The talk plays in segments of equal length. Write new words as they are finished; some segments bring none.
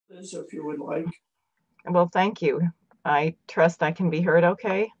if you would like. Well, thank you. I trust I can be heard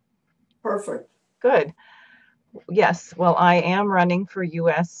okay. Perfect. Good. Yes, well, I am running for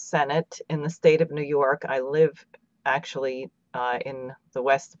U.S. Senate in the state of New York. I live actually in the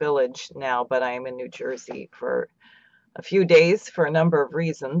West Village now, but I am in New Jersey for a few days for a number of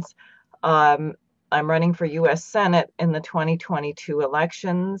reasons. Um, I'm running for U.S. Senate in the 2022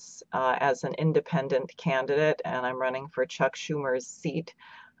 elections as an independent candidate, and I'm running for Chuck Schumer's seat.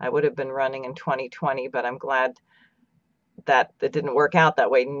 I would have been running in 2020, but I'm glad that it didn't work out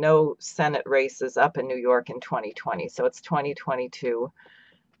that way. No Senate races up in New York in 2020, so it's 2022,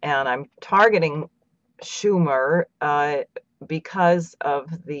 and I'm targeting Schumer because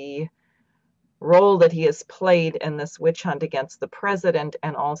of the role that he has played in this witch hunt against the president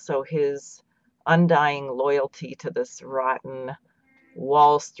and also his undying loyalty to this rotten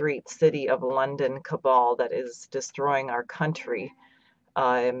Wall Street City of London cabal that is destroying our country.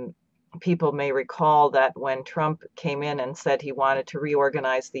 Um, People may recall that when Trump came in and said he wanted to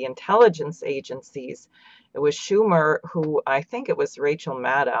reorganize the intelligence agencies, it was Schumer who, I think it was Rachel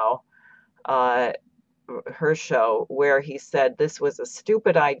Maddow, uh, her show, where he said this was a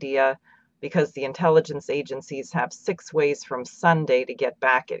stupid idea because the intelligence agencies have 6 ways from Sunday to get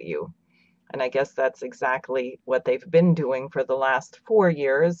back at you. And I guess that's exactly what they've been doing for the last 4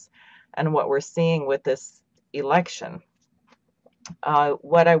 years and what we're seeing with this election.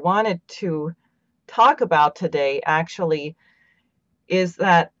 What I wanted to talk about today actually is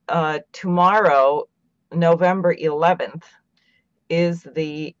that tomorrow, November 11th, is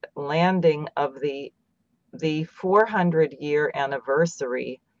the landing of the 400-year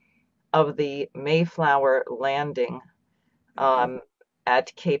anniversary of the Mayflower landing Mhm. um,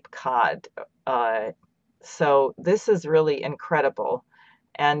 at Cape Cod. Uh, so this is really incredible,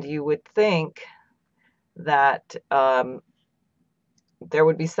 and you would think that there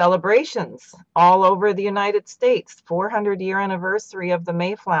would be celebrations all over the United States, 400-year anniversary of the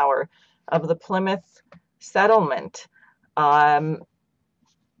Mayflower, of the Plymouth settlement. Um,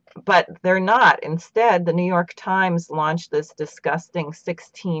 but they're not. Instead, the New York Times launched this disgusting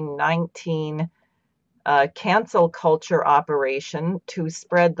 1619 cancel culture operation to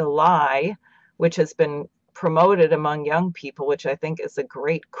spread the lie, which has been promoted among young people, which I think is a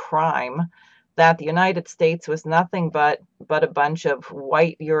great crime, that the United States was nothing but a bunch of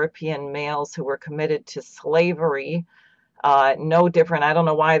white European males who were committed to slavery. No different. I don't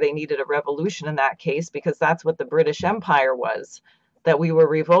know why they needed a revolution in that case, because that's what the British Empire was, that we were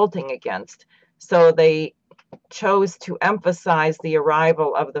revolting against. So they chose to emphasize the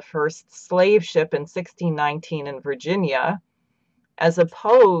arrival of the first slave ship in 1619 in Virginia, as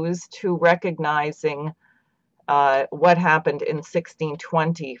opposed to recognizing what happened in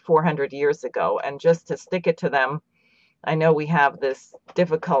 1620, 400 years ago. And just to stick it to them, I know we have this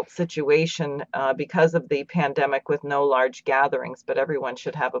difficult situation because of the pandemic with no large gatherings, but everyone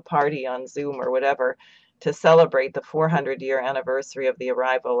should have a party on Zoom or whatever to celebrate the 400-year anniversary of the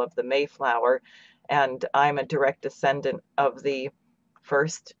arrival of the Mayflower. And I'm a direct descendant of the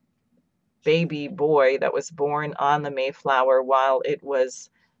first baby boy that was born on the Mayflower while it was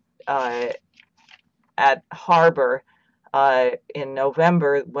uh, at harbor in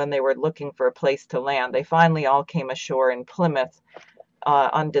November when they were looking for a place to land. They finally all came ashore in Plymouth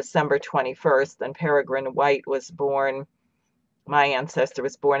on December 21st, and Peregrine White was born. My ancestor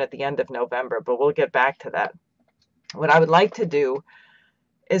was born at the end of November, but we'll get back to that. What I would like to do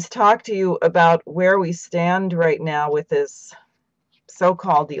is talk to you about where we stand right now with this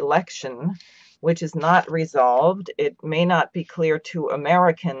so-called election, which is not resolved. It may not be clear to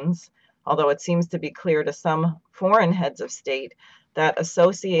Americans, although it seems to be clear to some foreign heads of state, that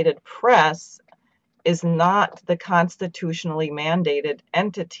Associated Press is not the constitutionally mandated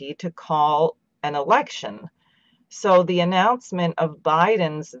entity to call an election. So the announcement of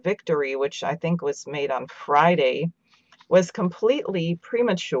Biden's victory, which I think was made on Friday, was completely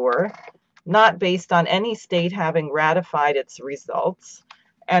premature, not based on any state having ratified its results,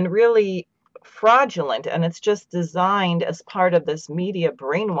 and really fraudulent. And it's just designed as part of this media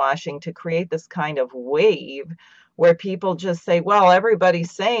brainwashing to create this kind of wave where people just say, well,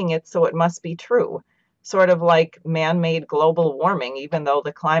 everybody's saying it, so it must be true. Sort of like man made global warming, even though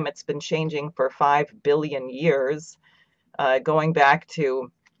the climate's been changing for 5 billion years, going back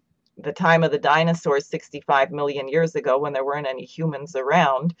to the time of the dinosaurs 65 million years ago when there weren't any humans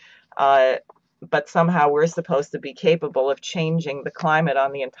around. Uh, but somehow we're supposed to be capable of changing the climate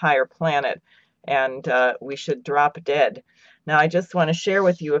on the entire planet, and we should drop dead. Now, I just want to share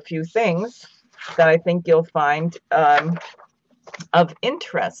with you a few things that I think you'll find of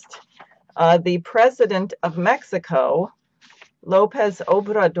interest. The president of Mexico Lopez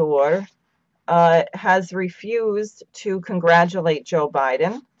Obrador has refused to congratulate Joe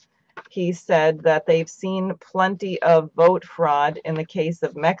Biden. He said that they've seen plenty of vote fraud in the case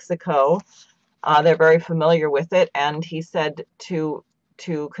of Mexico. They're very familiar with it, and he said to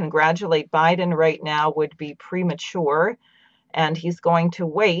congratulate Biden right now would be premature, and he's going to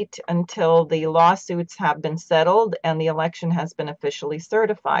wait until the lawsuits have been settled and the election has been officially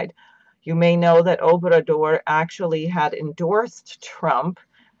certified. You may know that Obrador actually had endorsed Trump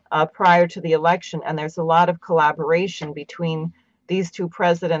prior to the election, and there's a lot of collaboration between these two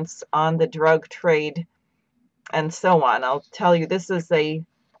presidents on the drug trade and so on. I'll tell you, this is a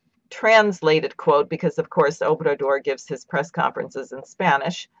translated quote because, of course, Obrador gives his press conferences in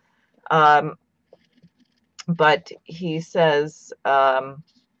Spanish. But he says,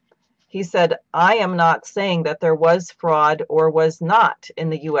 he said, I am not saying that there was fraud or was not in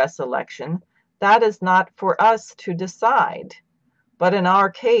the US election. That is not for us to decide. But in our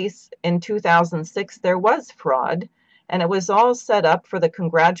case, in 2006, there was fraud, and it was all set up for the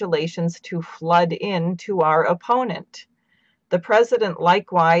congratulations to flood into our opponent. The president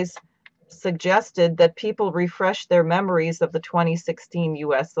likewise suggested that people refresh their memories of the 2016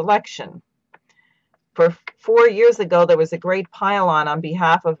 US election. For 4 years ago, there was a great pile-on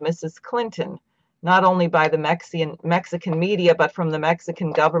behalf of Mrs. Clinton, not only by the Mexican media, but from the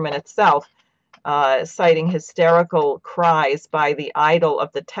Mexican government itself, citing hysterical cries by the idol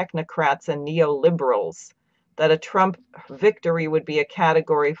of the technocrats and neoliberals that a Trump victory would be a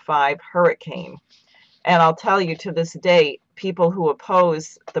Category 5 hurricane. And I'll tell you, to this day, people who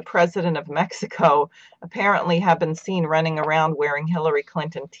oppose the president of Mexico apparently have been seen running around wearing Hillary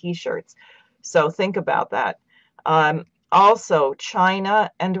Clinton t-shirts. So think about that. Also, China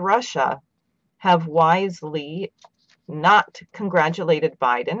and Russia have wisely not congratulated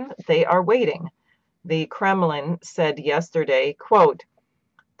Biden. They are waiting. The Kremlin said yesterday, quote,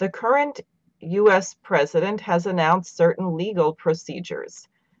 the current U.S. president has announced certain legal procedures.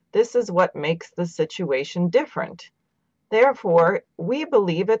 This is what makes the situation different. Therefore, we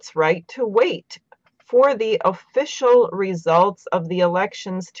believe it's right to wait for the official results of the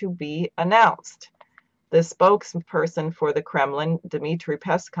elections to be announced. The spokesperson for the Kremlin, Dmitry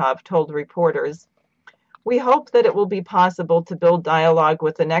Peskov, told reporters, we hope that it will be possible to build dialogue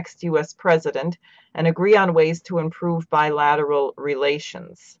with the next U.S. president and agree on ways to improve bilateral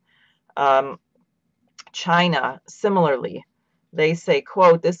relations. China, similarly, they say,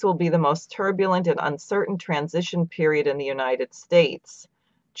 quote, this will be the most turbulent and uncertain transition period in the United States.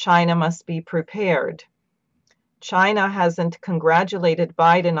 China must be prepared. China hasn't congratulated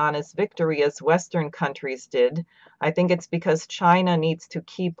Biden on his victory as Western countries did. I think it's because China needs to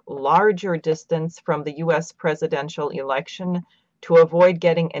keep larger distance from the U.S. presidential election to avoid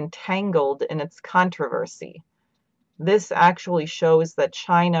getting entangled in its controversy. This actually shows that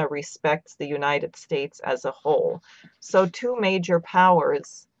China respects the United States as a whole. So two major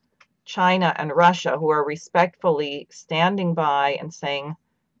powers, China and Russia, who are respectfully standing by and saying,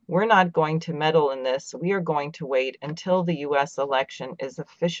 we're not going to meddle in this. We are going to wait until the U.S. election is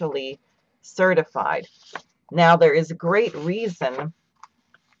officially certified. Now, there is great reason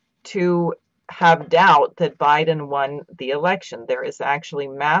to have doubt that Biden won the election. There is actually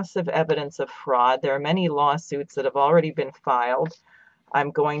massive evidence of fraud. There are many lawsuits that have already been filed.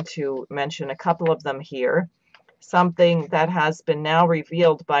 I'm going to mention a couple of them here. Something that has been now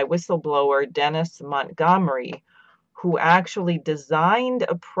revealed by whistleblower Dennis Montgomery, who actually designed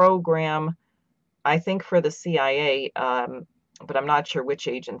a program, I think for the CIA, but I'm not sure which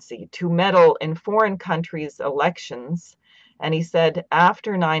agency, to meddle in foreign countries' elections. And he said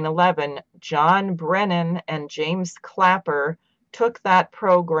after 9/11, John Brennan and James Clapper took that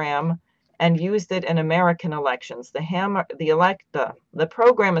program and used it in American elections. The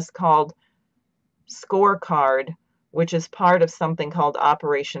program is called Scorecard, which is part of something called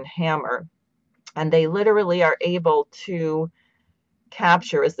Operation Hammer. And they literally are able to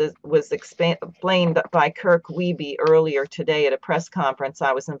capture, as this was explained by Kirk Wiebe earlier today at a press conference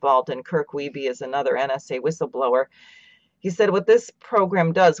I was involved in. Kirk Wiebe is another NSA whistleblower. He said what this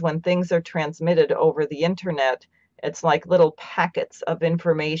program does when things are transmitted over the internet, it's like little packets of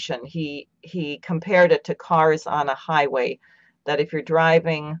information. He compared it to cars on a highway, that if you're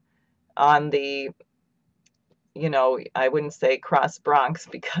driving on the, I wouldn't say cross Bronx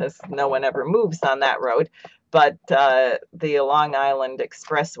because no one ever moves on that road, but the Long Island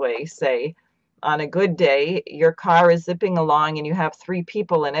Expressway, say, on a good day, your car is zipping along and you have 3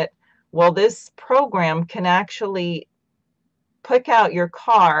 people in it. Well, this program can actually pick out your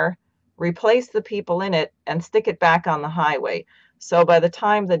car, replace the people in it, and stick it back on the highway. So by the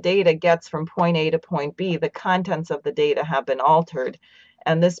time the data gets from point A to point B, the contents of the data have been altered.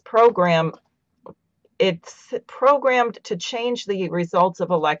 And this program, it's programmed to change the results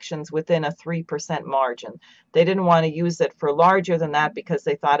of elections within a 3% margin. They didn't want to use it for larger than that because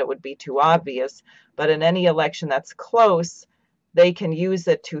they thought it would be too obvious. But in any election that's close, they can use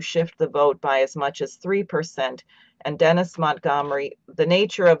it to shift the vote by as much as 3%. And Dennis Montgomery, the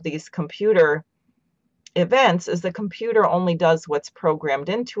nature of these computer events is the computer only does what's programmed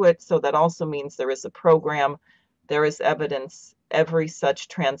into it. So that also means there is a program, there is evidence. Every such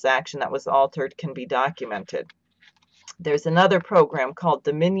transaction that was altered can be documented. There's another program called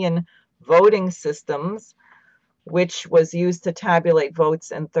Dominion Voting Systems, which was used to tabulate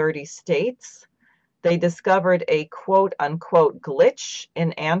votes in 30 states. They discovered a quote unquote glitch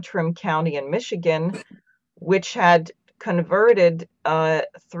in Antrim County in Michigan, which had converted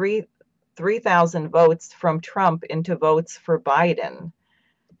 3,000 votes from Trump into votes for Biden.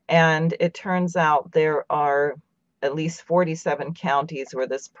 And it turns out there are at least 47 counties where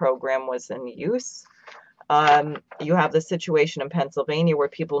this program was in use. You have the situation in Pennsylvania where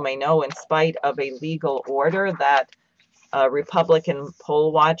people may know, in spite of a legal order, that Republican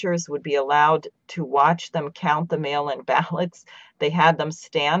poll watchers would be allowed to watch them count the mail-in ballots. They had them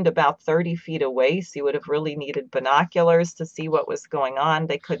stand about 30 feet away, so you would have really needed binoculars to see what was going on.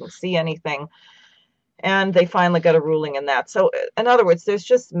 They couldn't see anything. And they finally got a ruling in that. So in other words, there's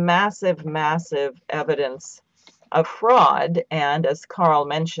just massive, massive evidence of fraud. And as Carl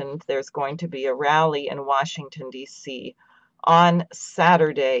mentioned, there's going to be a rally in Washington, D.C. on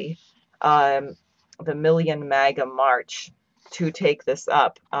Saturday, the Million MAGA March, to take this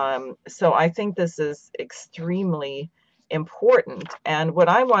up. So I think this is extremely important. And what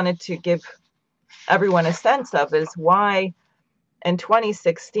I wanted to give everyone a sense of is why in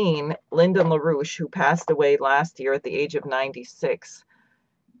 2016, Lyndon LaRouche, who passed away last year at the age of 96,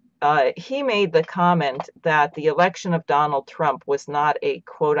 he made the comment that the election of Donald Trump was not a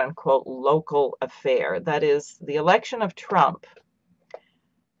quote unquote local affair. That is, the election of Trump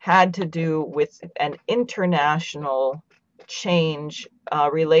had to do with an international change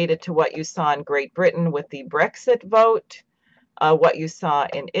related to what you saw in Great Britain with the Brexit vote, what you saw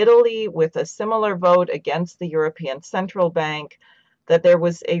in Italy with a similar vote against the European Central Bank, that there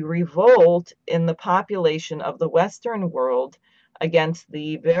was a revolt in the population of the Western world against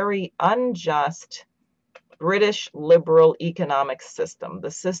the very unjust British liberal economic system,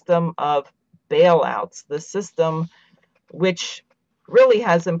 the system of bailouts, the system which really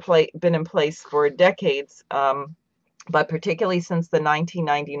has been in place for decades, but particularly since the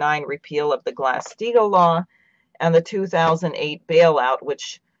 1999 repeal of the Glass-Steagall Law and the 2008 bailout,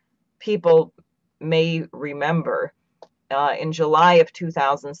 which people may remember. In July of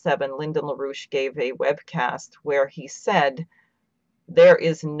 2007, Lyndon LaRouche gave a webcast where he said, there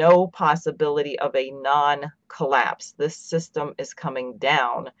is no possibility of a non-collapse. This system is coming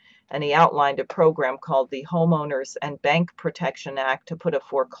down. And he outlined a program called the Homeowners and Bank Protection Act to put a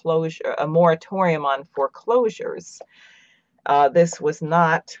moratorium on foreclosures. This was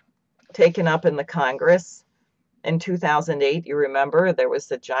not taken up in the Congress. In 2008, you remember, there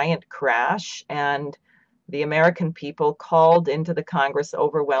was a giant crash, and the American people called into the Congress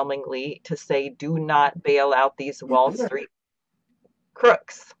overwhelmingly to say, do not bail out these Wall Street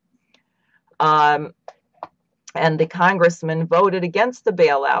crooks. And the congressmen voted against the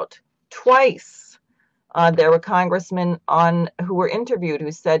bailout twice. There were congressmen who were interviewed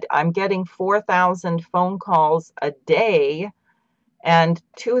who said, I'm getting 4,000 phone calls a day, and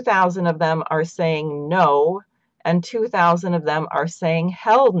 2,000 of them are saying no, and 2,000 of them are saying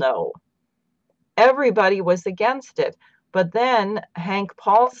hell no. Everybody was against it. But then Hank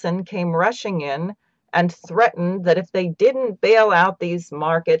Paulson came rushing in and threatened that if they didn't bail out these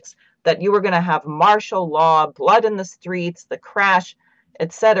markets, that you were going to have martial law, blood in the streets, the crash,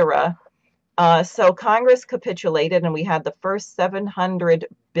 etc. So Congress capitulated, and we had the first $700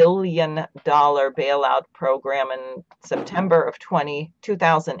 billion bailout program in September of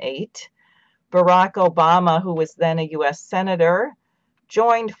 2008. Barack Obama, who was then a U.S. Senator,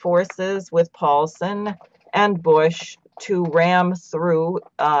 joined forces with Paulson and Bush to ram through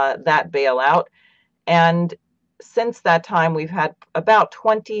that bailout. And since that time, we've had about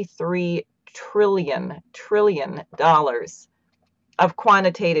 $23 trillion of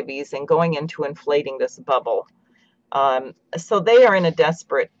quantitative easing going into inflating this bubble. So they are in a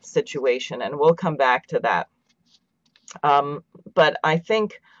desperate situation, and we'll come back to that. But I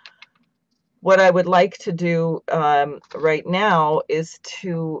think what I would like to do right now is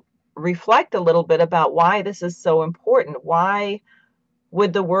to reflect a little bit about why this is so important, why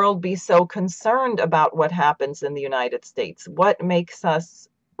would the world be so concerned about what happens in the United States? What makes us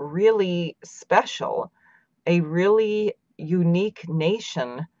really special, a really unique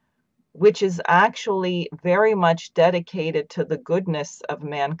nation, which is actually very much dedicated to the goodness of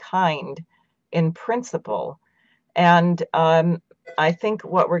mankind in principle? And I think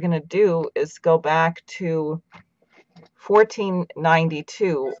what we're going to do is go back to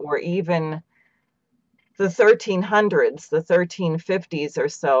 1492, or even the 1300s, the 1350s or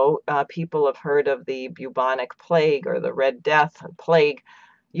so. People have heard of the bubonic plague or the Red Death plague.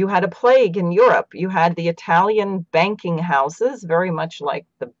 You had a plague in Europe. You had the Italian banking houses, very much like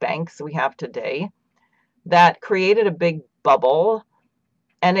the banks we have today, that created a big bubble,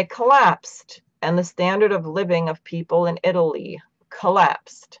 and it collapsed. And the standard of living of people in Italy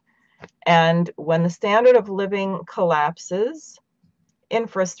collapsed. And when the standard of living collapses,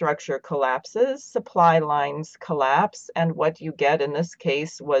 infrastructure collapses, supply lines collapse, and what you get in this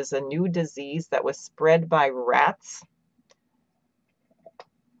case was a new disease that was spread by rats.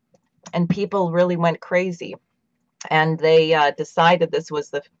 And people really went crazy. And they decided this was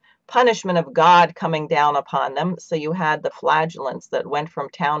the punishment of God coming down upon them. So you had the flagellants that went from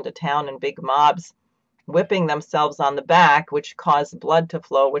town to town in big mobs, whipping themselves on the back, which caused blood to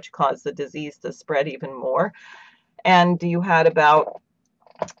flow, which caused the disease to spread even more. And you had about,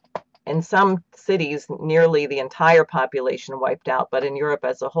 in some cities, nearly the entire population wiped out, but in Europe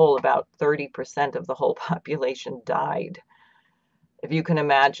as a whole, about 30% of the whole population died. If you can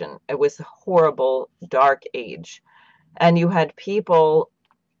imagine, it was a horrible, dark age. And you had people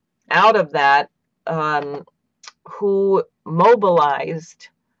out of that who mobilized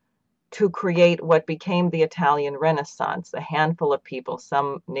to create what became the Italian Renaissance. A handful of people,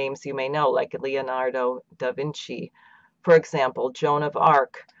 some names you may know, like Leonardo da Vinci, for example, Joan of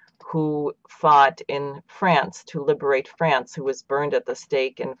Arc, who fought in France to liberate France, who was burned at the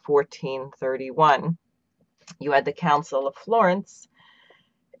stake in 1431. You had the Council of Florence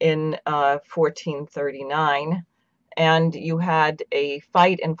in 1439, and you had a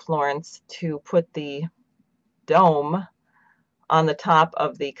fight in Florence to put the dome on the top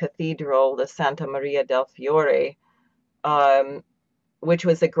of the cathedral, the Santa Maria del Fiore, which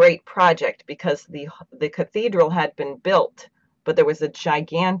was a great project because the cathedral had been built, but there was a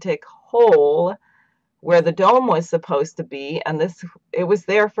gigantic hole where the dome was supposed to be, and it was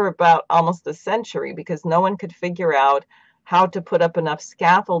there for about almost a century because no one could figure out how to put up enough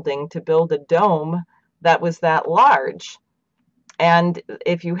scaffolding to build a dome that was that large. And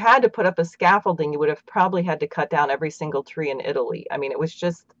if you had to put up a scaffolding, you would have probably had to cut down every single tree in Italy. I mean, it was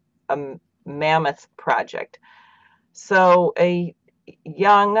just a mammoth project. So a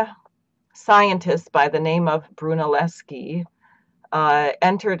young scientist by the name of Brunelleschi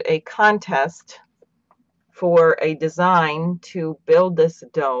entered a contest for a design to build this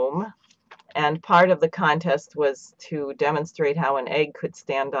dome. And part of the contest was to demonstrate how an egg could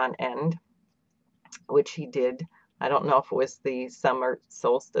stand on end, which he did. I don't know if it was the summer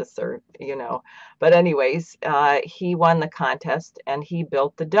solstice or, but anyways, he won the contest and he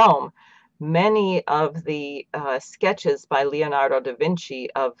built the dome. Many of the sketches by Leonardo da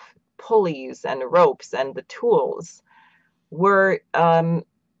Vinci of pulleys and ropes and the tools were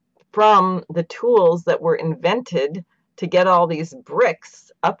from the tools that were invented to get all these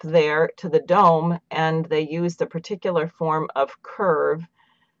bricks up there to the dome, and they used a particular form of curve,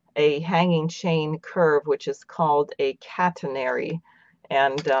 a hanging chain curve, which is called a catenary.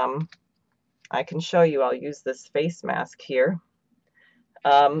 And I can show you, I'll use this face mask here.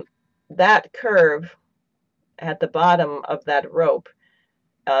 That curve at the bottom of that rope,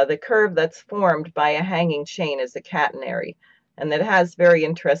 the curve that's formed by a hanging chain is a catenary, and it has very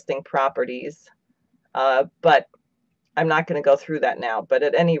interesting properties, but I'm not going to go through that now. But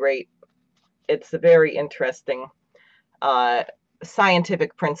at any rate, it's a very interesting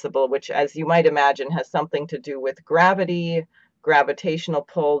scientific principle, which, as you might imagine, has something to do with gravity, gravitational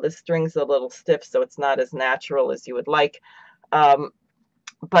pull. This string's a little stiff, so it's not as natural as you would like.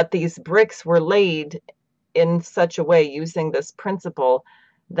 But these bricks were laid in such a way, using this principle,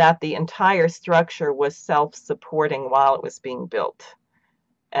 that the entire structure was self-supporting while it was being built.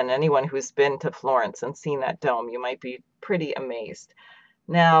 And anyone who's been to Florence and seen that dome, you might be pretty amazed.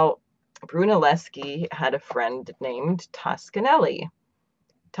 Now, Brunelleschi had a friend named Toscanelli.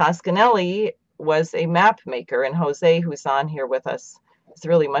 Toscanelli was a map maker, and Jose, who's on here with us, is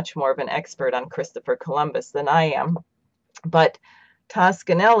really much more of an expert on Christopher Columbus than I am. But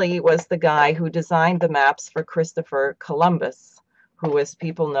Toscanelli was the guy who designed the maps for Christopher Columbus, who, as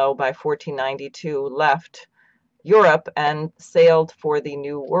people know, by 1492 left Europe and sailed for the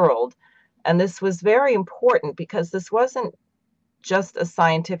New World. And this was very important because this wasn't just a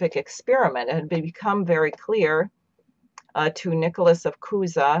scientific experiment. It had become very clear to Nicholas of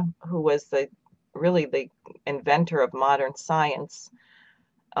Cusa, who was really the inventor of modern science,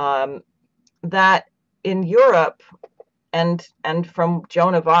 that in Europe, and from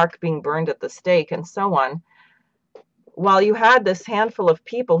Joan of Arc being burned at the stake and so on, while you had this handful of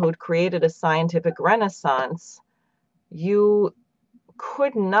people who'd created a scientific renaissance, you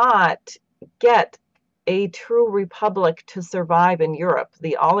could not get a true republic to survive in Europe.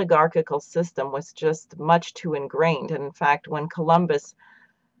 The oligarchical system was just much too ingrained. And in fact, when Columbus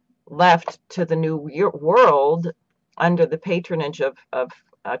left to the New World under the patronage of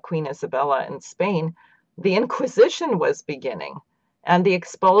Queen Isabella in Spain, the Inquisition was beginning, and the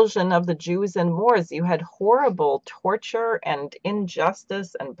expulsion of the Jews and Moors. You had horrible torture and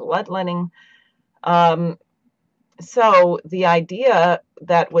injustice and bloodletting. So the idea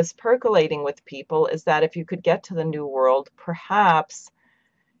that was percolating with people is that if you could get to the New World, perhaps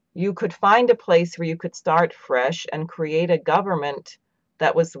you could find a place where you could start fresh and create a government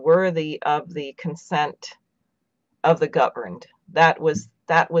that was worthy of the consent of the governed. That was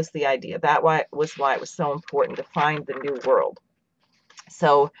the idea. That was why it was so important to find the New World.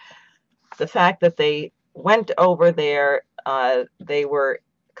 So the fact that they went over there,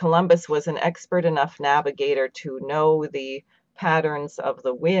 Columbus was an expert enough navigator to know the patterns of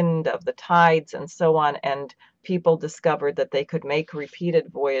the wind, of the tides, and so on, and people discovered that they could make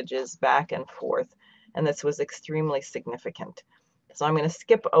repeated voyages back and forth, and this was extremely significant. So I'm going to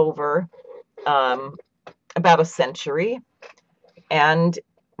skip over about a century, and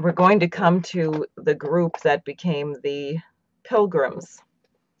we're going to come to the group that became the Pilgrims.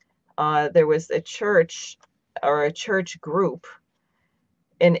 There was a church or a church group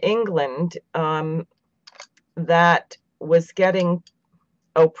in England that was getting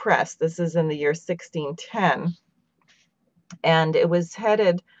oppressed. This is in the year 1610, and it was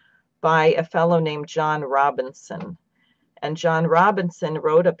headed by a fellow named John Robinson. And John Robinson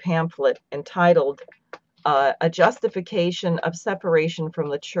wrote a pamphlet entitled A Justification of Separation from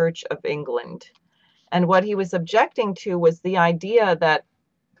the Church of England. And what he was objecting to was the idea that,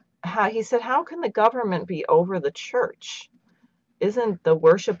 he said, how can the government be over the church? Isn't the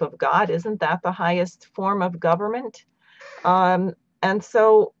worship of God, isn't that the highest form of government? And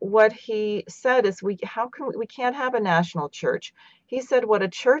so what he said is, we can't have a national church. He said what a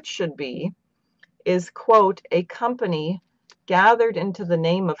church should be is, quote, a company gathered into the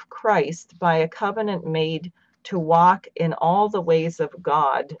name of Christ by a covenant made to walk in all the ways of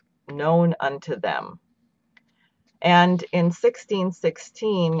God known unto them. And in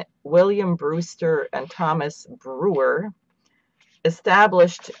 1616, William Brewster and Thomas Brewer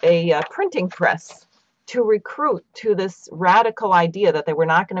established a printing press to recruit to this radical idea that they were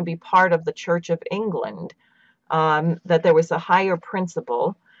not going to be part of the Church of England, that there was a higher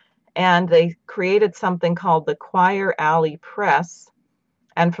principle. And they created something called the Choir Alley Press.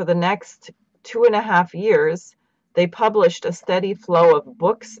 And for the next 2.5 years, they published a steady flow of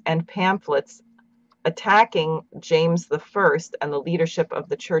books and pamphlets attacking James I and the leadership of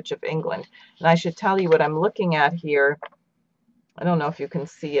the Church of England. And I should tell you what I'm looking at here, I don't know if you can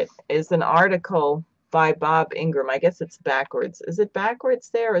see it, is an article by Bob Ingram. I guess it's backwards. Is it backwards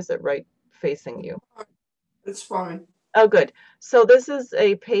there, or is it right facing you? It's fine. Oh, good. So this is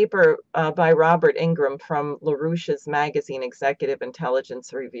a paper by Robert Ingram from LaRouche's magazine Executive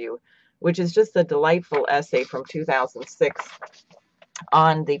Intelligence Review, which is just a delightful essay from 2006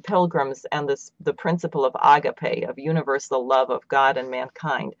 on the Pilgrims and the principle of agape, of universal love of God and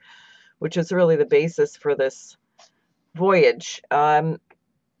mankind, which is really the basis for this voyage.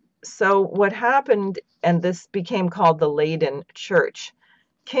 So what happened, and this became called the Leyden Church,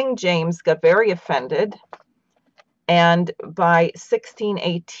 King James got very offended, and by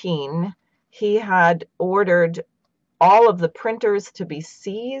 1618, he had ordered all of the printers to be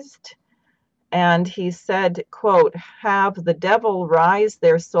seized, and he said, quote, have the devil rise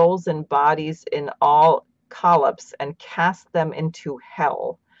their souls and bodies in all collops and cast them into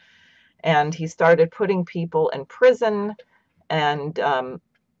hell. And he started putting people in prison and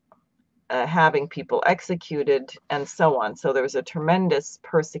having people executed and so on. So there was a tremendous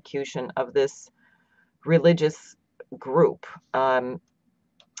persecution of this religious group.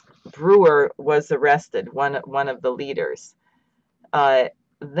 Brewer was arrested, one of the leaders.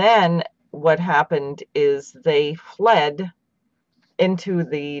 Then what happened is they fled into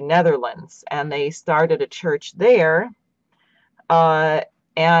the Netherlands, and they started a church there.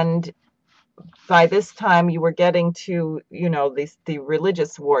 And by this time, you were getting to, the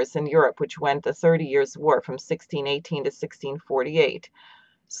religious wars in Europe, which went the 30 Years' War from 1618 to 1648.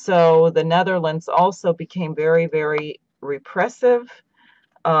 So the Netherlands also became very, very repressive.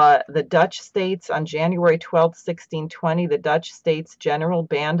 The Dutch states on January 12, 1620, the Dutch states general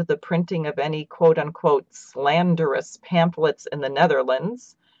banned the printing of any quote-unquote slanderous pamphlets in the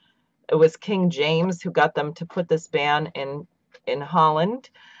Netherlands. It was King James who got them to put this ban in Holland.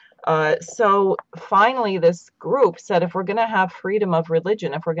 So finally, this group said, if we're going to have freedom of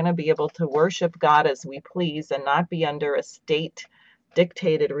religion, if we're going to be able to worship God as we please and not be under a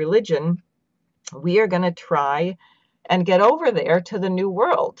state-dictated religion, we are going to try and get over there to the New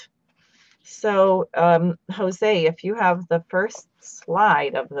World. So, Jose, if you have the first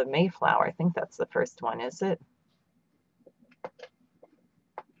slide of the Mayflower, I think that's the first one, is it?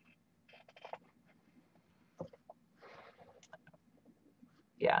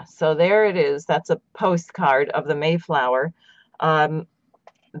 Yeah, so there it is. That's a postcard of the Mayflower.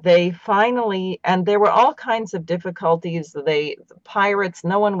 They finally, and there were all kinds of difficulties. The pirates,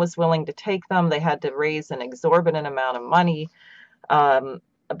 no one was willing to take them. They had to raise an exorbitant amount of money.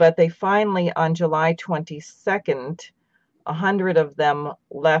 But they finally, on July 22nd, 100 of them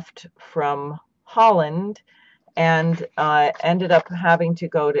left from Holland and ended up having to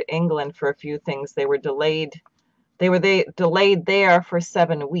go to England for a few things. They were delayed. They were delayed there for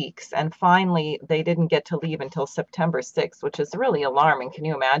 7 weeks, and finally they didn't get to leave until September 6th, which is really alarming. Can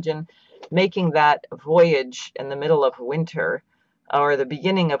you imagine making that voyage in the middle of winter or the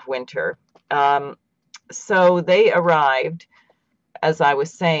beginning of winter? So they arrived, as I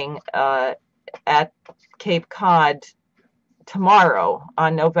was saying, at Cape Cod tomorrow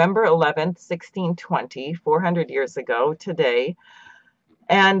on November 11th, 1620, 400 years ago today.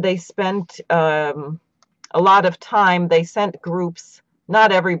 And they spent a lot of time. They sent groups,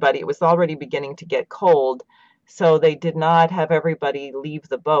 not everybody, it was already beginning to get cold, so they did not have everybody leave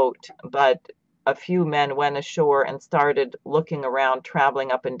the boat, but a few men went ashore and started looking around,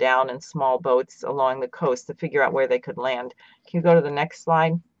 traveling up and down in small boats along the coast to figure out where they could land. Can you go to the next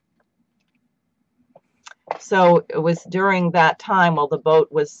slide? So it was during that time, while the boat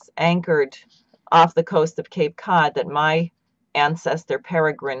was anchored off the coast of Cape Cod, that my ancestor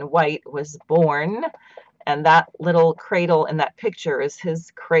Peregrine White was born. And that little cradle in that picture is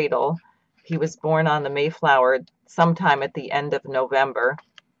his cradle. He was born on the Mayflower sometime at the end of November.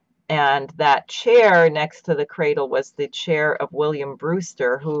 And that chair next to the cradle was the chair of William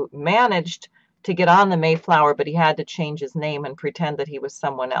Brewster, who managed to get on the Mayflower, but he had to change his name and pretend that he was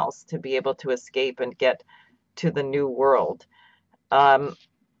someone else to be able to escape and get to the New World. Now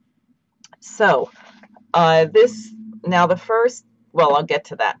the first, well, I'll get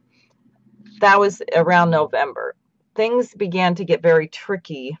to that. That was around November. Things began to get very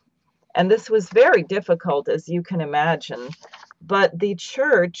tricky, and this was very difficult, as you can imagine. But the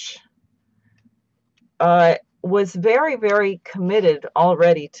church was very, very committed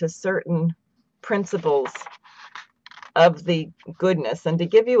already to certain principles of the goodness. And to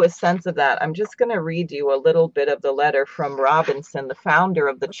give you a sense of that, I'm just going to read you a little bit of the letter from Robinson, the founder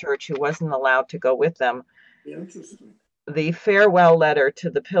of the church, who wasn't allowed to go with them. Interesting. The farewell letter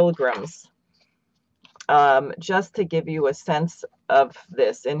to the pilgrims. Just to give you a sense of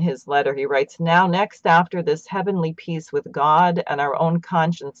this, in his letter, he writes, "Now next after this heavenly peace with God and our own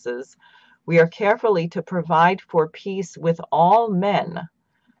consciences, we are carefully to provide for peace with all men,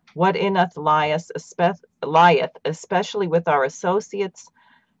 what in us lieth, especially with our associates,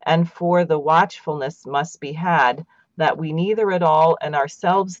 and for the watchfulness must be had, that we neither at all in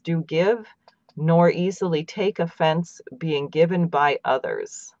ourselves do give, nor easily take offense, being given by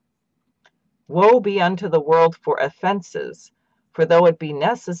others. Woe be unto the world for offenses, for though it be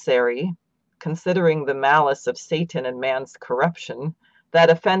necessary, considering the malice of Satan and man's corruption, that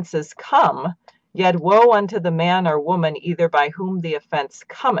offenses come, yet woe unto the man or woman either by whom the offense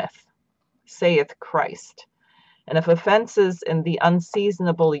cometh, saith Christ. And if offenses in the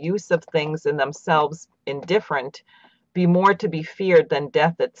unseasonable use of things in themselves indifferent be more to be feared than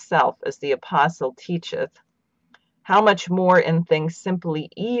death itself, as the apostle teacheth, how much more in things simply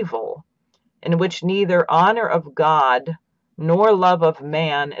evil, in which neither honor of God nor love of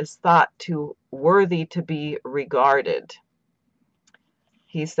man is thought too worthy to be regarded."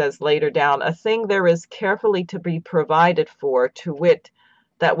 He says later down, "A thing there is carefully to be provided for, to wit,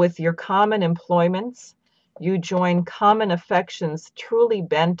 that with your common employments you join common affections truly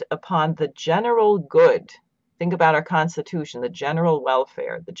bent upon the general good." Think about our Constitution, the general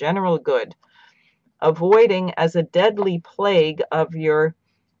welfare, the general good, avoiding as a deadly plague of your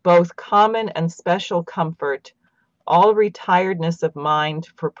both common and special comfort, all retiredness of mind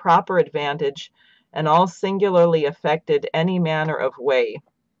for proper advantage, and all singularly affected any manner of way.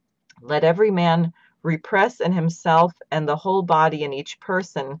 Let every man repress in himself and the whole body in each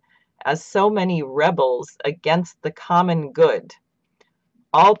person as so many rebels against the common good,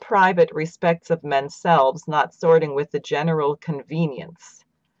 all private respects of men's selves not sorting with the general convenience.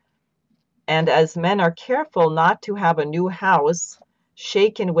 And as men are careful not to have a new house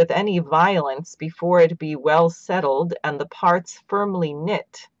shaken with any violence before it be well settled and the parts firmly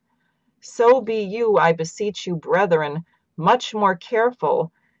knit, so be you, I beseech you, brethren, much more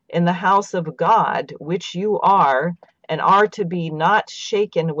careful in the house of God, which you are, and are to be not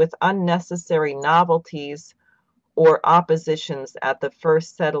shaken with unnecessary novelties or oppositions at the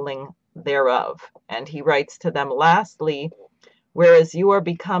first settling thereof. And he writes to them, lastly, whereas you are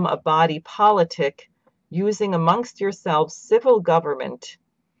become a body politic, using amongst yourselves civil government,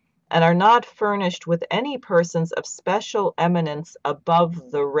 and are not furnished with any persons of special eminence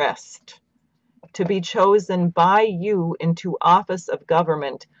above the rest, to be chosen by you into office of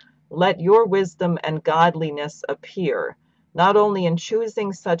government, let your wisdom and godliness appear, not only in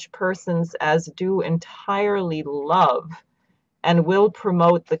choosing such persons as do entirely love and will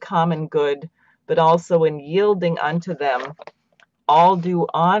promote the common good, but also in yielding unto them all due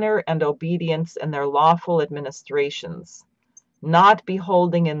honor and obedience in their lawful administrations, not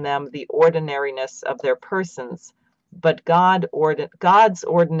beholding in them the ordinariness of their persons, but God's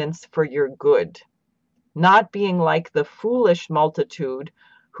ordinance for your good, not being like the foolish multitude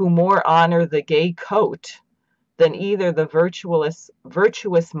who more honor the gay coat than either the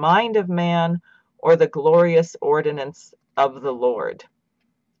virtuous mind of man or the glorious ordinance of the Lord.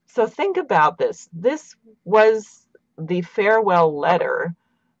 So think about this. This was the farewell letter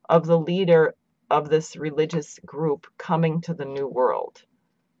of the leader of this religious group coming to the New World,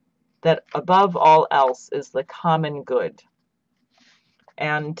 that above all else is the common good.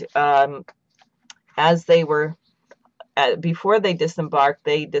 And as they were before they disembarked,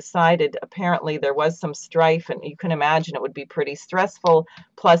 they decided, apparently there was some strife, and you can imagine it would be pretty stressful.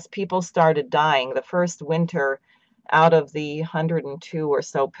 Plus, people started dying. The first winter, out of the 102 or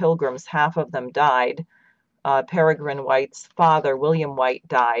so pilgrims, half of them died. Peregrine White's father, William White,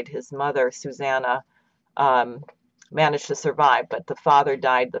 died. His mother, Susanna, managed to survive, but the father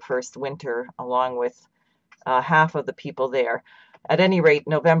died the first winter, along with half of the people there. At any rate,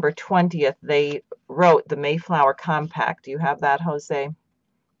 November 20th, they wrote the Mayflower Compact. Do you have that, Jose?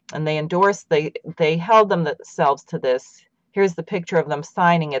 And they endorsed, they held themselves to this. Here's the picture of them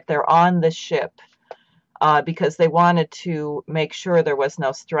signing it. They're on the ship because they wanted to make sure there was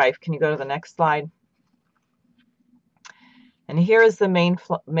no strife. Can you go to the next slide? And here is the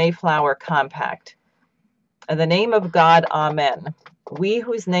Mayflower Compact. In the name of God, amen. We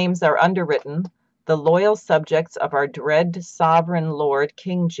whose names are underwritten, the loyal subjects of our dread sovereign Lord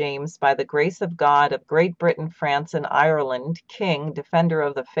King James, by the grace of God, of Great Britain, France, and Ireland, King, Defender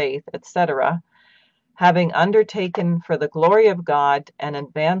of the Faith, etc., having undertaken for the glory of God and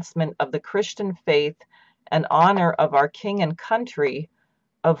advancement of the Christian faith and honor of our King and country,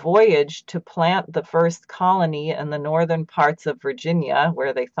 a voyage to plant the first colony in the northern parts of Virginia,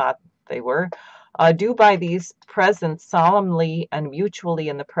 where they thought they were, do by these presents solemnly and mutually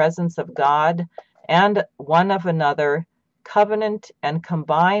in the presence of God and one of another, covenant and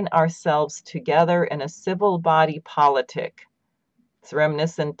combine ourselves together in a civil body politic. It's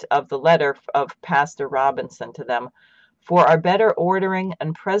reminiscent of the letter of Pastor Robinson to them, for our better ordering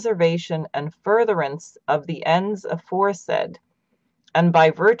and preservation and furtherance of the ends aforesaid, and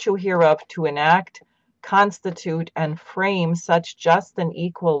by virtue hereof to enact, constitute, and frame such just and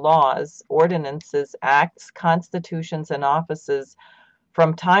equal laws, ordinances, acts, constitutions, and offices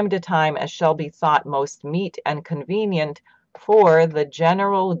from time to time as shall be thought most meet and convenient for the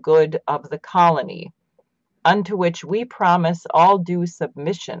general good of the colony, unto which we promise all due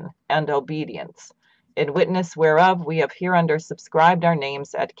submission and obedience. In witness whereof we have hereunder subscribed our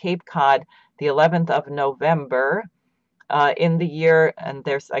names at Cape Cod the 11th of November, in the year, and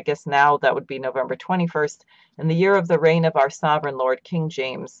there's, I guess now that would be November 21st, in the year of the reign of our sovereign Lord King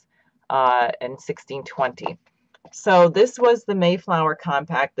James in 1620. So this was the Mayflower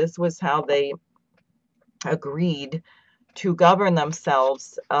Compact. This was how they agreed to govern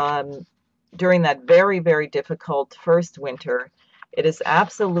themselves during that very, very difficult first winter. It is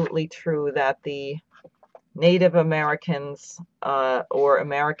absolutely true that the Native Americans or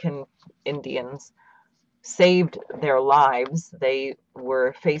American Indians saved their lives. They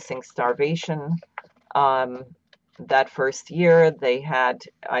were facing starvation that first year. They had,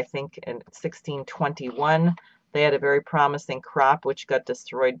 I think in 1621, they had a very promising crop which got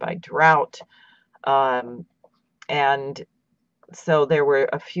destroyed by drought. And so there were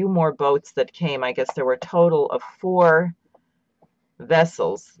a few more boats that came. I guess there were a total of 4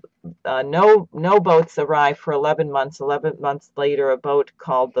 vessels no boats arrived for 11 months. 11 months later, a boat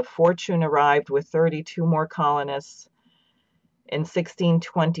called the Fortune arrived with 32 more colonists. In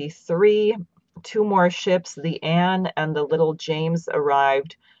 1623, two more ships, the Anne and the Little James,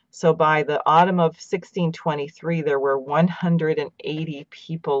 arrived. So by the autumn of 1623, there were 180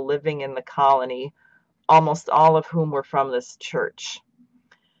 people living in the colony, almost all of whom were from this church.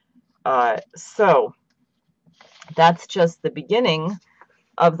 So that's just the beginning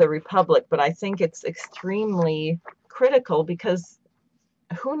of the Republic, but I think it's extremely critical because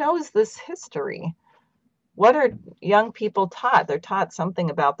who knows this history? What are young people taught? They're taught something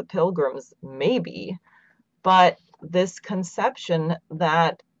about the Pilgrims, maybe, but this conception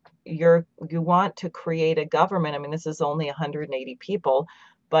that you want to create a government, I mean, this is only 180 people,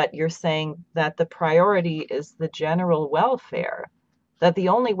 but you're saying that the priority is the general welfare, that the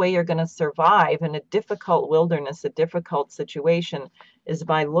only way you're going to survive in a difficult wilderness, a difficult situation, is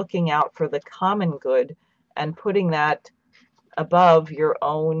by looking out for the common good and putting that above your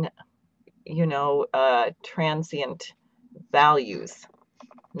own, transient values.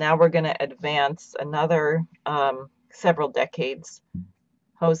 Now we're going to advance another several decades.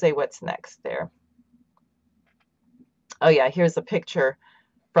 Jose, what's next there? Oh yeah, here's a picture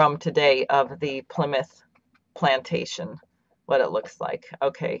from today of the Plymouth plantation, what it looks like.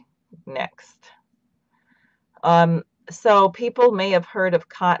 Okay, next. So people may have heard of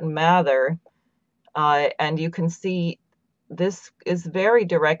Cotton Mather, and you can see this is very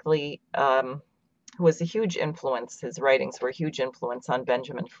directly, who was a huge influence, his writings were a huge influence on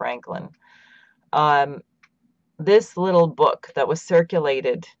Benjamin Franklin. This little book that was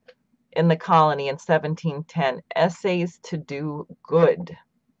circulated in the colony in 1710, Essays to Do Good.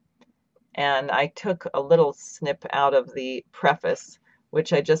 And I took a little snip out of the preface,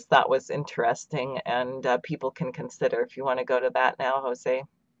 which I just thought was interesting, and people can consider. If you want to go to that now, Jose.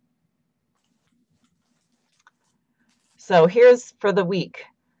 So here's for the week.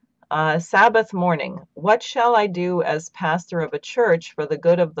 Sabbath morning. What shall I do as pastor of a church for the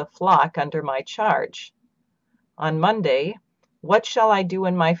good of the flock under my charge? On Monday, what shall I do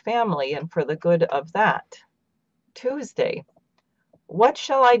in my family and for the good of that? Tuesday, what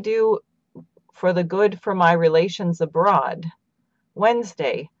shall I do for the good for my relations abroad?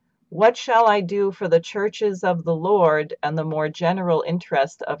 Wednesday, what shall I do for the churches of the Lord and the more general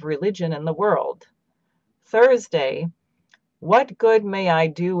interest of religion in the world? Thursday, what good may I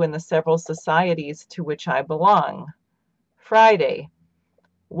do in the several societies to which I belong? Friday,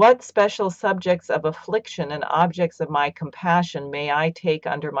 what special subjects of affliction and objects of my compassion may I take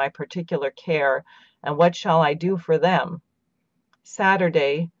under my particular care, and what shall I do for them?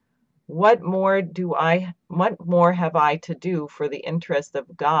 Saturday, what more have I to do for the interest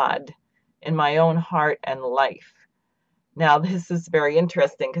of God in my own heart and life? Now, this is very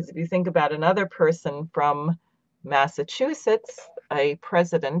interesting because if you think about another person from Massachusetts, a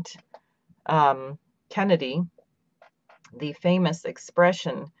president, Kennedy, the famous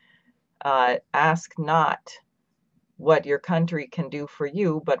expression, ask not what your country can do for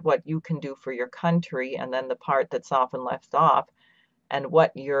you, but what you can do for your country, and then the part that's often left off, and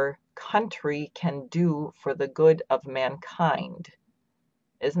what your country can do for the good of mankind.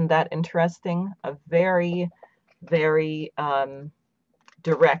 Isn't that interesting? A very, very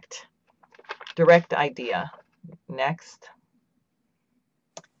direct idea. Next.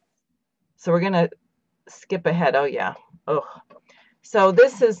 So we're going to skip ahead. Oh, yeah. Oh. So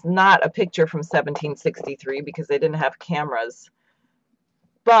this is not a picture from 1763 because they didn't have cameras.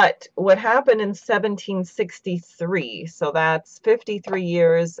 But what happened in 1763, so that's 53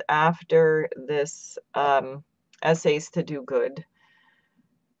 years after this Essays to Do Good,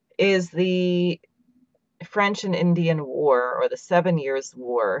 is the French and Indian War, or the 7 Years'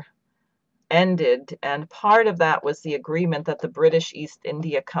 War, ended. And part of that was the agreement that the British East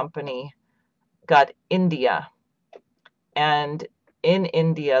India Company got India. And in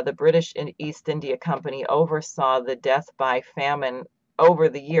India, the British East India Company oversaw the death by famine over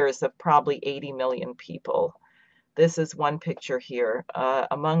the years of probably 80 million people. This is one picture here.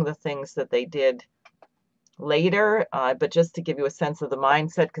 Among the things that they did later, but just to give you a sense of the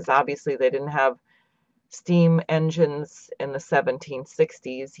mindset, because obviously they didn't have steam engines in the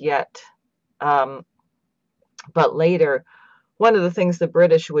 1760s yet. But later, one of the things the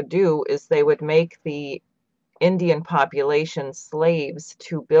British would do is they would make the Indian population slaves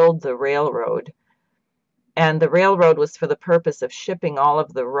to build the railroad. And the railroad was for the purpose of shipping all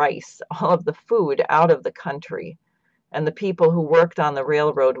of the rice, all of the food out of the country. And the people who worked on the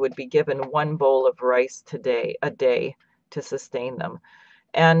railroad would be given one bowl of rice a day to sustain them.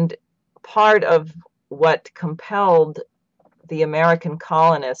 And part of what compelled the American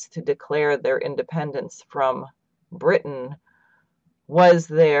colonists to declare their independence from Britain was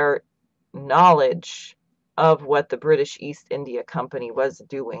their knowledge of what the British East India Company was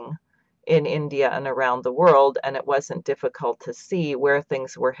doing in India and around the world, and it wasn't difficult to see where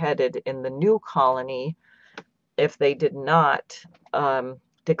things were headed in the new colony if they did not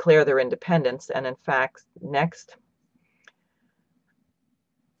declare their independence. And in fact, next,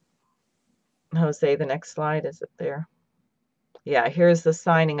 Jose, the next slide, is it there? Yeah, here's the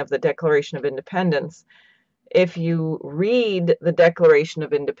signing of the Declaration of Independence. If you read the Declaration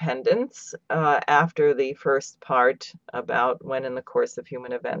of Independence after the first part about when in the course of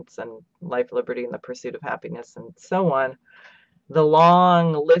human events and life, liberty, and the pursuit of happiness and so on, the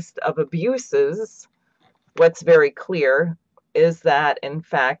long list of abuses, what's very clear is that, in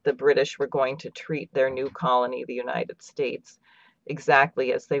fact, the British were going to treat their new colony, the United States,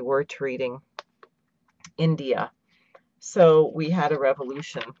 exactly as they were treating India. So we had a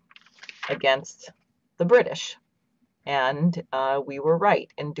revolution against the British, and we were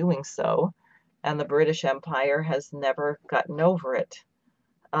right in doing so, and the British Empire has never gotten over it.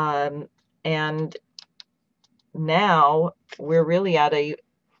 And now we're really at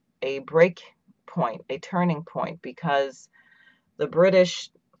a break point, a turning point, because the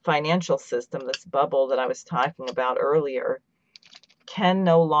British financial system, this bubble that I was talking about earlier, can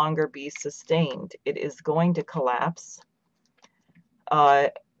no longer be sustained. It is going to collapse.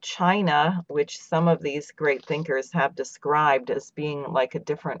 China, which some of these great thinkers have described as being like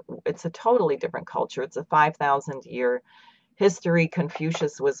it's a totally different culture. It's a 5,000-year history.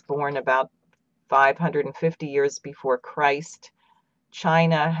 Confucius was born about 550 years before Christ.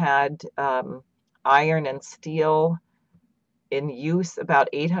 China had iron and steel in use about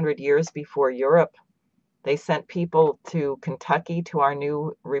 800 years before Europe. They sent people to Kentucky, to our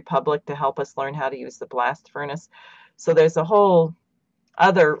new republic, to help us learn how to use the blast furnace. So there's a whole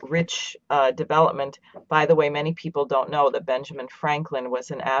other rich development. By the way, many people don't know that Benjamin Franklin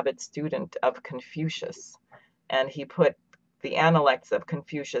was an avid student of Confucius, and he put the Analects of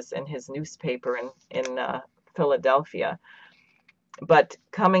Confucius in his newspaper in Philadelphia. But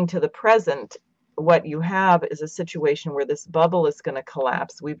coming to the present, what you have is a situation where this bubble is going to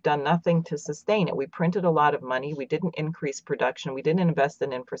collapse. We've done nothing to sustain it. We printed a lot of money. We didn't increase production. We didn't invest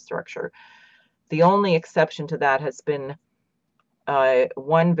in infrastructure. The only exception to that has been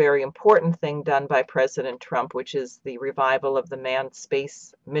one very important thing done by President Trump, which is the revival of the manned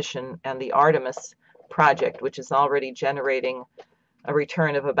space mission and the Artemis project, which is already generating a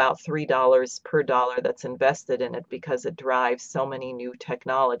return of about $3 per dollar that's invested in it, because it drives so many new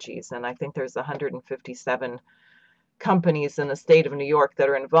technologies. And I think there's 157 companies in the state of New York that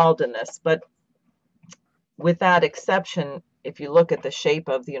are involved in this. But with that exception, if you look at the shape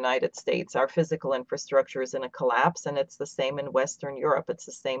of the United States, our physical infrastructure is in a collapse, and it's the same in Western Europe. It's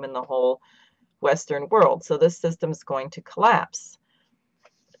the same in the whole Western world. So this system is going to collapse.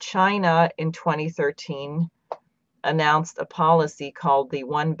 China in 2013 announced a policy called the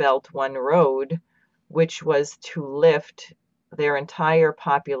One Belt, One Road, which was to lift their entire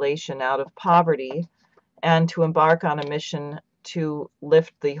population out of poverty and to embark on a mission to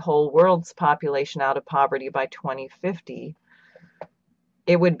lift the whole world's population out of poverty by 2050.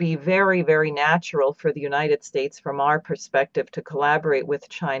 It would be very, very natural for the United States, from our perspective, to collaborate with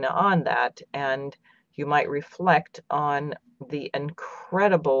China on that. And you might reflect on the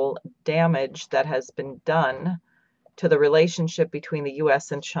incredible damage that has been done to the relationship between the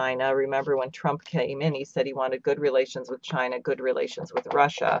U.S. and China. Remember, when Trump came in, he said he wanted good relations with China, good relations with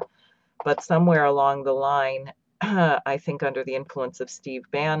Russia. But somewhere along the line, I think under the influence of Steve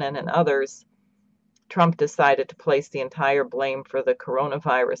Bannon and others, Trump decided to place the entire blame for the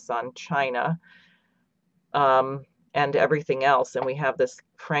coronavirus on China and everything else. And we have this,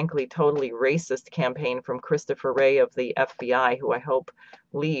 frankly, totally racist campaign from Christopher Wray of the FBI, who I hope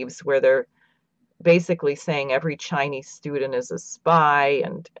leaves, where they're basically saying every Chinese student is a spy.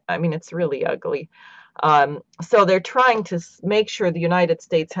 And I mean, it's really ugly. So they're trying to make sure the United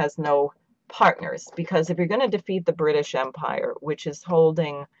States has no partners, because if you're going to defeat the British Empire, which is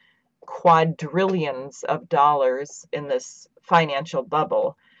holding quadrillions of dollars in this financial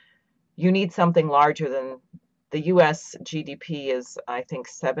bubble, you need something larger than the US GDP is, I think,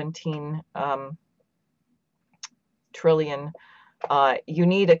 17 trillion. You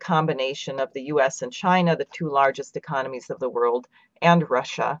need a combination of the US and China, the two largest economies of the world, and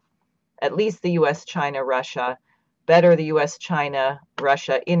Russia. At least the US, China, Russia. Better the US, China,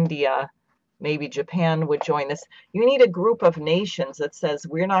 Russia, India. Maybe Japan would join this. You need a group of nations that says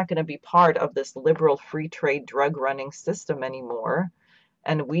we're not going to be part of this liberal free trade drug running system anymore.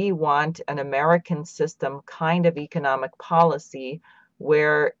 And we want an American system kind of economic policy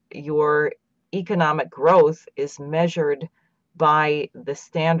where your economic growth is measured by the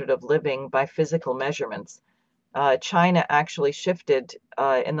standard of living, by physical measurements. China actually shifted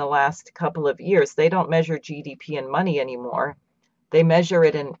in the last couple of years. They don't measure GDP in money anymore. They measure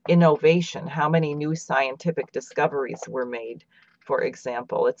it in innovation, how many new scientific discoveries were made, for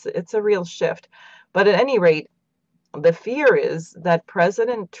example. It's a real shift. But at any rate, the fear is that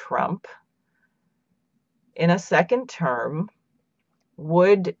President Trump, in a second term,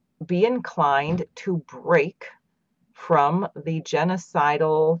 would be inclined to break from the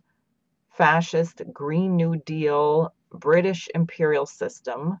genocidal, fascist, Green New Deal, British imperial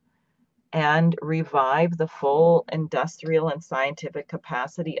system and revive the full industrial and scientific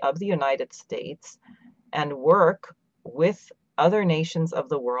capacity of the United States and work with other nations of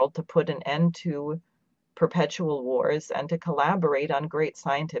the world to put an end to perpetual wars and to collaborate on great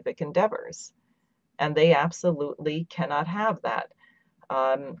scientific endeavors. And they absolutely cannot have that.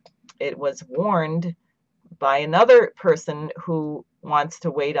 It was warned by another person who wants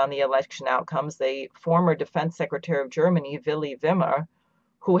to wait on the election outcomes, the former Defense Secretary of Germany, Willy Wimmer,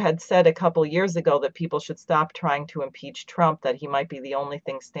 who had said a couple years ago that people should stop trying to impeach Trump, that he might be the only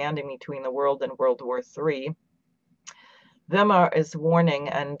thing standing between the world and World War III. Wimmer is warning,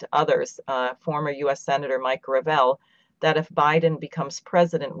 and others, former U.S. Senator Mike Gravel, that if Biden becomes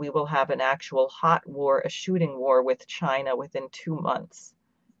president, we will have an actual hot war, a shooting war with China within 2 months,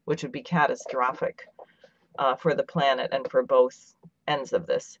 which would be catastrophic for the planet and for both ends of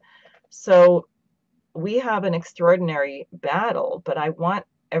this. So we have an extraordinary battle, but I want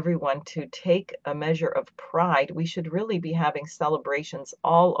everyone to take a measure of pride. We should really be having celebrations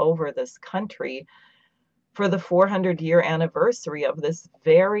all over this country for the 400-year anniversary of this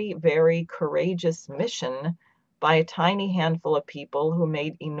very, very courageous mission by a tiny handful of people who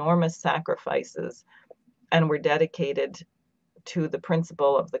made enormous sacrifices and were dedicated to the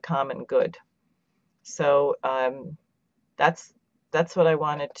principle of the common good. So that's what I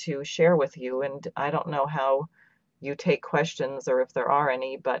wanted to share with you, and I don't know how you take questions or if there are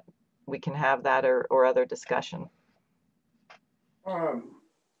any, but we can have that or other discussion.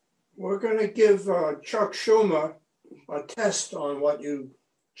 We're going to give Chuck Schumer a test on what you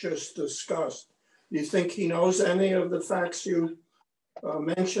just discussed. Do you think he knows any of the facts you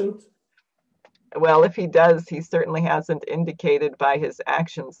mentioned? Well, if he does, he certainly hasn't indicated by his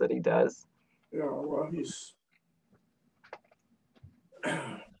actions that he does. Yeah, well, he's...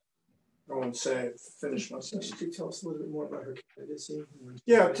 I won't say finish my sentence. Could you tell us a little bit more about her candidacy?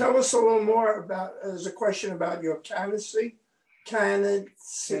 Yeah, tell us a little more about, there's a question about your candidacy. Candidacy.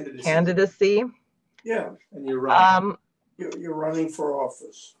 Yeah. And you're running. You're running for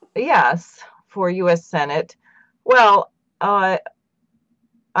office. Yes, for U.S. Senate. Well, I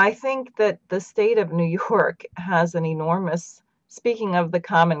think that the state of New York has an enormous, speaking of the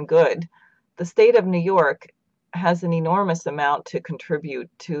common good, the state of New York has an enormous amount to contribute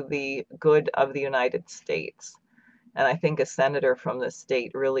to the good of the United States. And I think a senator from the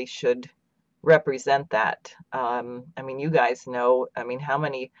state really should represent that. I mean, you guys know, I mean, how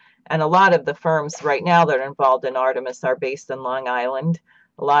many, and a lot of the firms right now that are involved in Artemis are based in Long Island.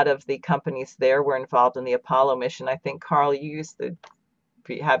 A lot of the companies there were involved in the Apollo mission. I think, Carl, you used to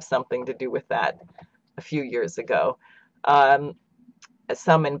have something to do with that a few years ago.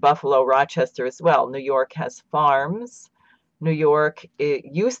 Some in Buffalo, Rochester as well. New York has farms. New York, it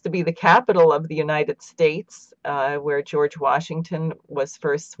used to be the capital of the United States, where George Washington was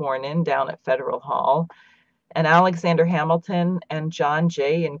first sworn in down at Federal Hall. And Alexander Hamilton and John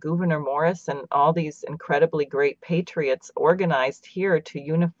Jay and Gouverneur Morris and all these incredibly great patriots organized here to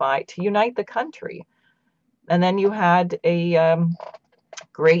unite the country. And then you had a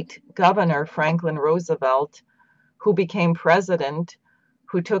great governor, Franklin Roosevelt, who became president,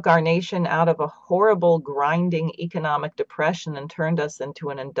 who took our nation out of a horrible, grinding economic depression and turned us into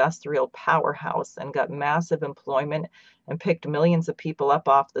an industrial powerhouse and got massive employment and picked millions of people up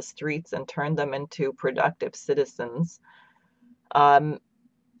off the streets and turned them into productive citizens. And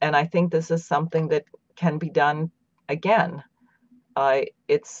I think this is something that can be done again.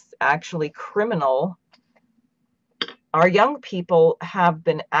 It's actually criminal. Our young people have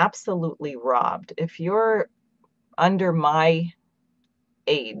been absolutely robbed. If you're under my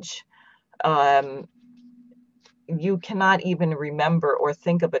age, you cannot even remember or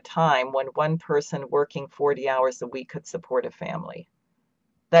think of a time when one person working 40 hours a week could support a family.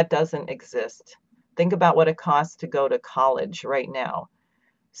 That doesn't exist. Think about what it costs to go to college right now.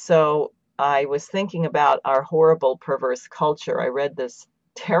 So I was thinking about our horrible, perverse culture. I read this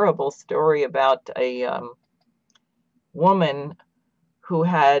terrible story about a woman who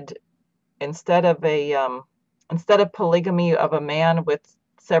had, instead of polygamy of a man with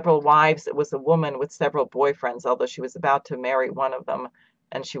several wives, it was a woman with several boyfriends, although she was about to marry one of them,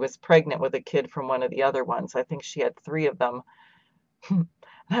 and she was pregnant with a kid from one of the other ones. I think she had 3 of them.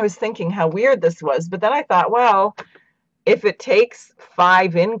 I was thinking how weird this was, but then I thought, well, if it takes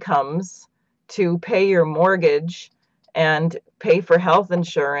 5 incomes to pay your mortgage and pay for health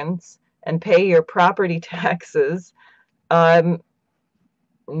insurance and pay your property taxes,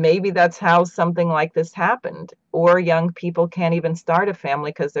 maybe that's how something like this happened. Or young people can't even start a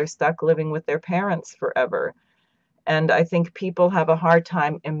family because they're stuck living with their parents forever. And I think people have a hard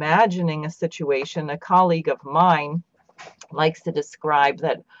time imagining a situation. A colleague of mine likes to describe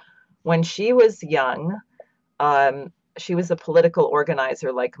that when she was young, she was a political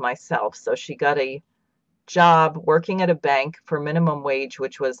organizer like myself. So she got a job working at a bank for minimum wage,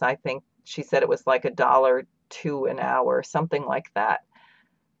 which was, I think she said it was like $1.02 an hour, something like that.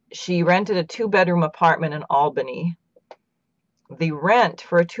 She rented a 2-bedroom apartment in Albany. The rent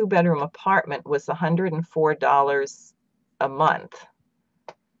for a 2-bedroom apartment was $104 a month.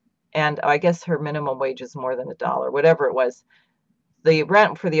 And I guess her minimum wage is more than $1, whatever it was. The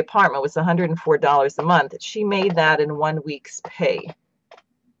rent for the apartment was $104 a month. She made that in 1 week's pay.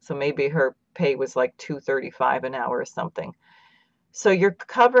 So maybe her pay was like $2.35 an hour or something. So you're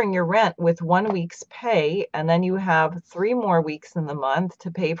covering your rent with 1 week's pay, and then you have 3 more weeks in the month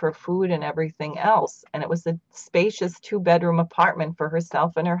to pay for food and everything else. And it was a spacious 2-bedroom apartment for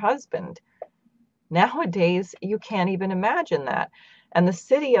herself and her husband. Nowadays, you can't even imagine that. And the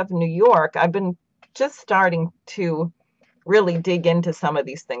city of New York, I've been just starting to really dig into some of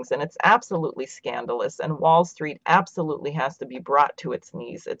these things, and it's absolutely scandalous, and Wall Street absolutely has to be brought to its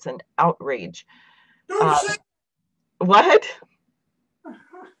knees. It's an outrage. What?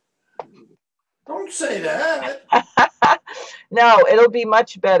 Don't say that. No, it'll be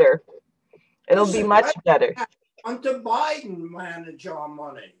much better. It'll be much better. Hunter Biden manage our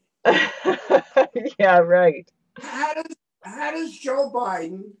money. Yeah, right. How does Joe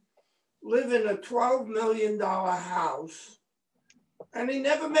Biden live in a $12 million house, and he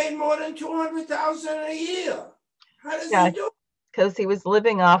never made more than $200,000 a year? How does he do it? Because he was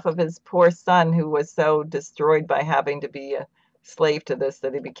living off of his poor son, who was so destroyed by having to be a slave to this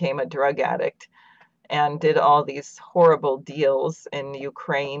that he became a drug addict and did all these horrible deals in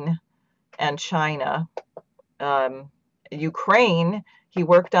Ukraine and China. Ukraine, he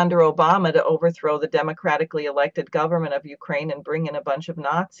worked under Obama to overthrow the democratically elected government of Ukraine and bring in a bunch of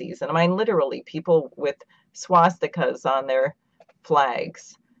Nazis. And I mean, literally, people with swastikas on their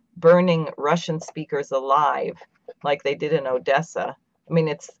flags, burning Russian speakers alive, like they did in Odessa. I mean,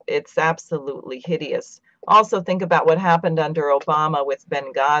 it's absolutely hideous. Also, think about what happened under Obama with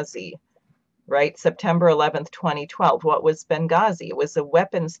Benghazi, right? September 11th, 2012. What was Benghazi? It was a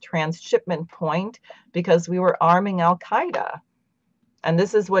weapons transshipment point because we were arming Al-Qaeda. And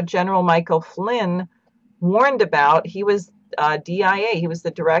this is what General Michael Flynn warned about. He was DIA. He was the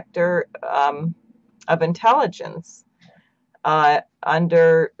director of intelligence or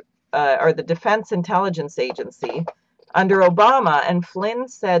the Defense Intelligence Agency under Obama. And Flynn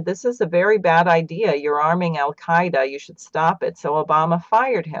said, this is a very bad idea. You're arming Al-Qaeda. You should stop it. So Obama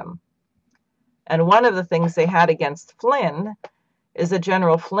fired him. And one of the things they had against Flynn is that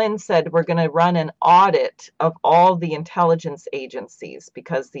General Flynn said, we're going to run an audit of all the intelligence agencies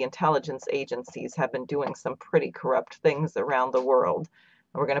because the intelligence agencies have been doing some pretty corrupt things around the world.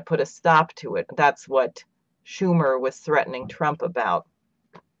 And we're going to put a stop to it. That's what Schumer was threatening Trump about.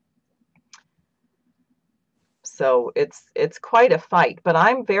 So it's quite a fight, but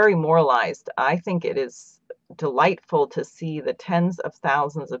I'm very moralized. I think it is delightful to see the tens of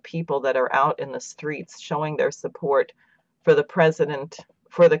thousands of people that are out in the streets showing their support for the president,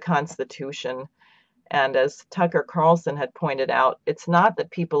 for the Constitution. And as Tucker Carlson had pointed out, it's not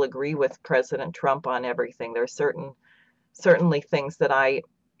that people agree with President Trump on everything. There are certainly things that I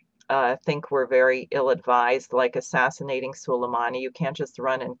think were very ill-advised, like assassinating Soleimani. You can't just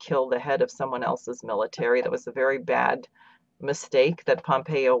run and kill the head of someone else's military. That was a very bad mistake that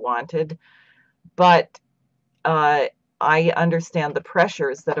Pompeo wanted. But I understand the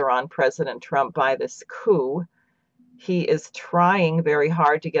pressures that are on President Trump by this coup. He is trying very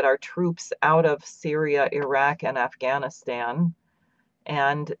hard to get our troops out of Syria, Iraq, and Afghanistan.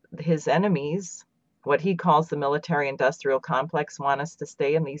 And his enemies, what he calls the military-industrial complex, want us to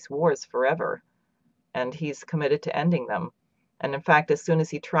stay in these wars forever. And he's committed to ending them. And in fact, as soon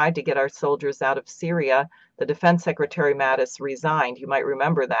as he tried to get our soldiers out of Syria, the Defense Secretary Mattis resigned. You might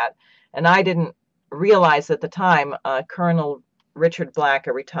remember that. And I didn't realize at the time, Colonel Richard Black,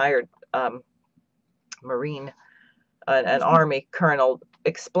 a retired Marine, an Army colonel,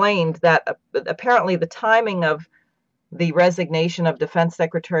 explained that apparently the timing of the resignation of Defense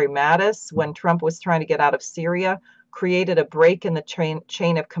Secretary Mattis when Trump was trying to get out of Syria created a break in the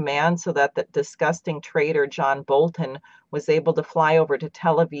chain of command so that the disgusting traitor John Bolton was able to fly over to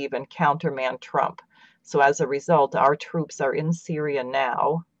Tel Aviv and countermand Trump. So as a result, our troops are in Syria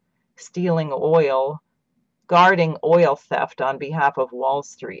now, stealing oil, guarding oil theft on behalf of Wall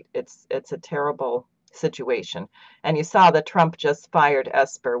Street. It's a terrible situation. And you saw that Trump just fired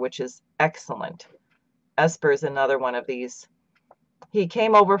Esper, which is excellent. Esper is another one of these. He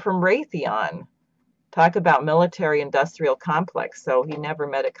came over from Raytheon. Talk about military-industrial complex. So he never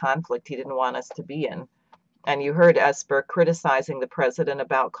met a conflict he didn't want us to be in. And you heard Esper criticizing the president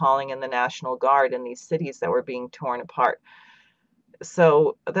about calling in the National Guard in these cities that were being torn apart.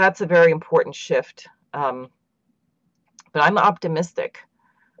 So that's a very important shift. But I'm optimistic.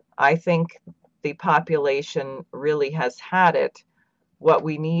 I think the population really has had it. What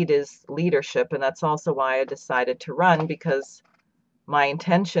we need is leadership, and that's also why I decided to run, because my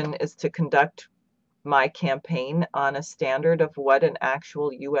intention is to conduct my campaign on a standard of what an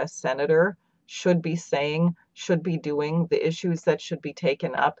actual U.S. senator should be saying, should be doing, the issues that should be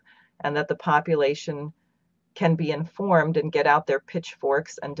taken up, and that the population can be informed and get out their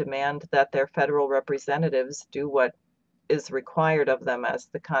pitchforks and demand that their federal representatives do what is required of them as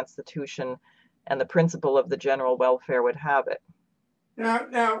the Constitution and the principle of the general welfare would have it.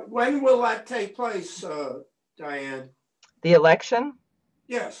 Now, when will that take place, Diane? The election?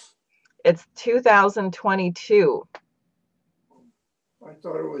 Yes. It's 2022. I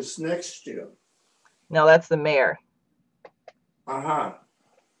thought it was next year. No, that's the mayor. Uh-huh.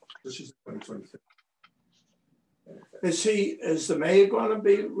 This is 2026. Is the mayor going to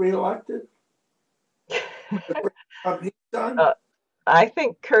be reelected? I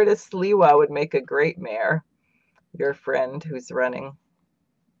think Curtis Sliwa would make a great mayor, your friend who's running.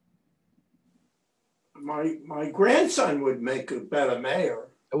 My grandson would make a better mayor.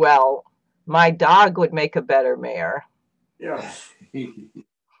 Well, my dog would make a better mayor. Yes.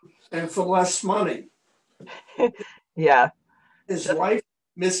 And for less money. Yeah. His wife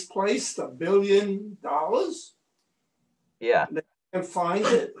misplaced $1 billion? Yeah. They can't find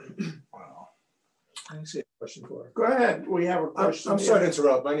it. Wow. I see a question for her. Go ahead. We have a question. I'm sorry to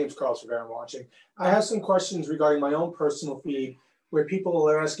interrupt. My name is Carl Severa. I'm watching. I have some questions regarding my own personal feed where people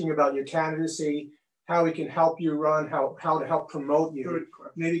are asking about your candidacy, how we can help you run, how to help promote you.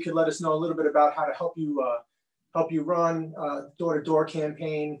 Maybe you could let us know a little bit about how to help you run, door-to-door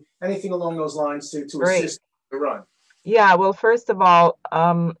campaign, anything along those lines to assist the run. Yeah, well, first of all,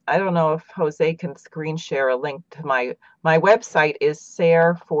 I don't know if Jose can screen share a link to my website is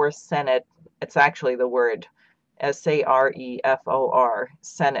SARE for Senate. It's actually the word SAREFOR,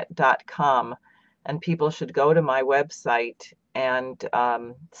 Senate.com. And people should go to my website and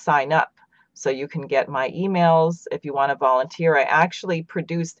sign up so you can get my emails if you want to volunteer. I actually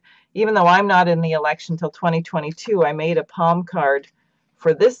produced, even though I'm not in the election till 2022, I made a palm card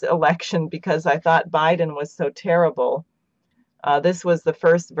for this election because I thought Biden was so terrible. This was the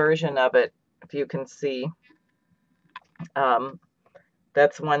first version of it, if you can see.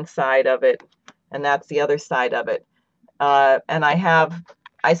 That's one side of it, and that's the other side of it. And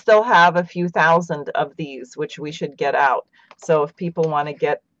I still have a few thousand of these, which we should get out. So if people want to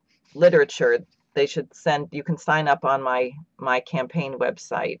get literature, they should you can sign up on my campaign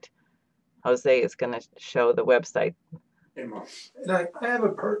website. Jose is going to show the website. And I have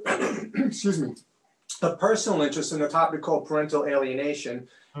excuse me, a personal interest in a topic called parental alienation.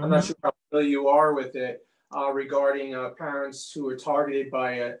 I'm not sure how familiar you are with it regarding parents who are targeted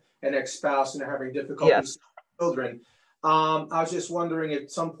by an ex-spouse and are having difficulties with children. I was just wondering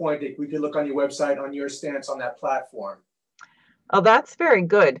at some point if we could look on your website on your stance on that platform. Oh, that's very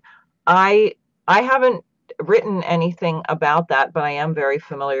good. I haven't written anything about that, but I am very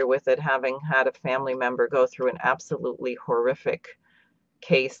familiar with it, having had a family member go through an absolutely horrific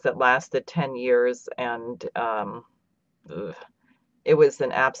case that lasted 10 years, and it was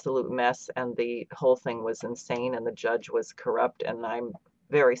an absolute mess, and the whole thing was insane, and the judge was corrupt, and I'm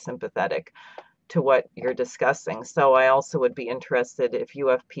very sympathetic to what you're discussing. So I also would be interested if you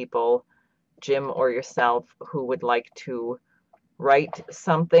have people, Jim or yourself, who would like to write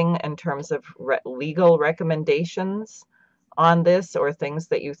something in terms of legal recommendations on this, or things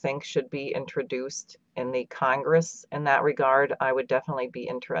that you think should be introduced in the Congress in that regard. I would definitely be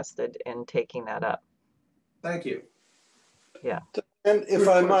interested in taking that up. Thank you. Yeah. And if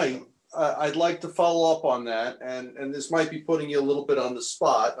I might, I'd like to follow up on that, and this might be putting you a little bit on the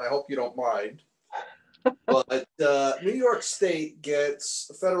spot. I hope you don't mind. But New York State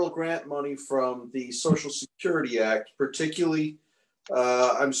gets federal grant money from the Social Security Act, particularly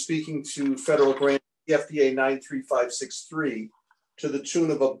I'm speaking to federal grant FDA 93563 to the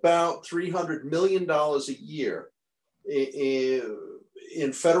tune of about $300 million a year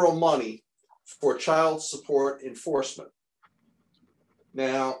in federal money for child support enforcement.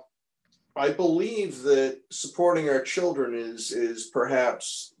 Now, I believe that supporting our children is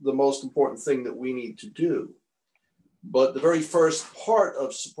perhaps the most important thing that we need to do. But the very first part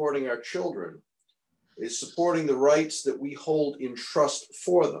of supporting our children is supporting the rights that we hold in trust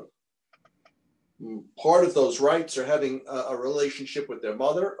for them. Part of those rights are having a relationship with their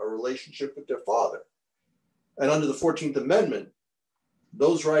mother, a relationship with their father. And under the 14th Amendment,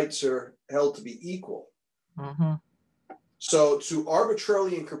 those rights are held to be equal. Mm-hmm. So to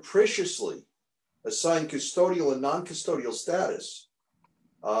arbitrarily and capriciously assign custodial and non-custodial status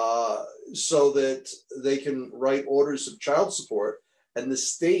so that they can write orders of child support and the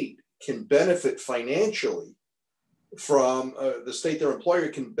state can benefit financially from, the state, their employer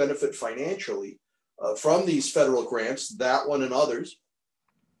can benefit financially from these federal grants, that one and others.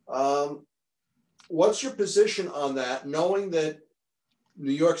 What's your position on that, knowing that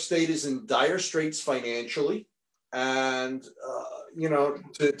New York State is in dire straits financially, and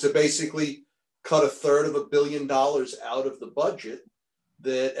to basically cut $1/3 billion out of the budget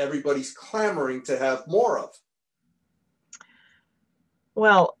that everybody's clamoring to have more of?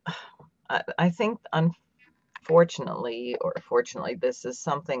 Well, I think unfortunately, or fortunately, this is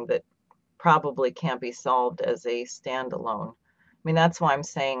something that probably can't be solved as a standalone. I mean, that's why I'm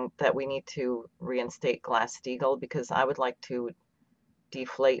saying that we need to reinstate Glass-Steagall, because I would like to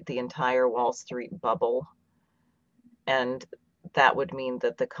deflate the entire Wall Street bubble. And that would mean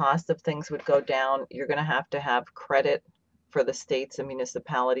that the cost of things would go down. You're going to have credit for the states and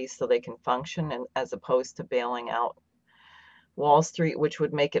municipalities so they can function, and as opposed to bailing out Wall Street, which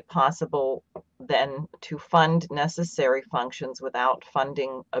would make it possible then to fund necessary functions without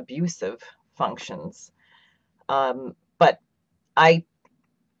funding abusive functions. But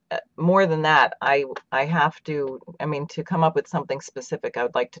more than that, I have to, I mean, to come up with something specific, I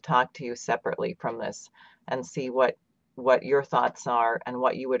would like to talk to you separately from this and see what your thoughts are and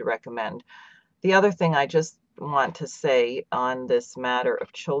what you would recommend. The other thing I just want to say on this matter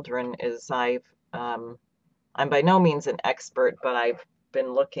of children is I'm by no means an expert, but I've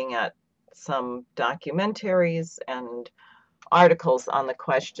been looking at some documentaries and articles on the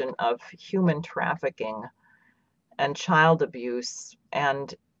question of human trafficking and child abuse,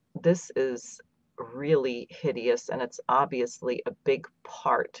 and this is really hideous, and it's obviously a big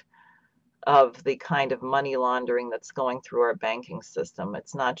part of the kind of money laundering that's going through our banking system.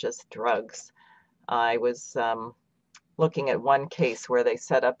 It's not just drugs. I was looking at one case where they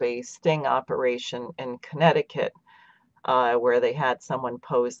set up a sting operation in Connecticut, where they had someone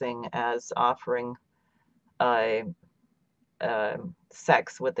posing as offering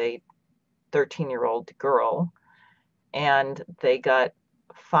sex with a 13-year-old girl, and they got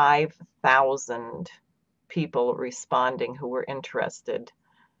 5,000 people responding who were interested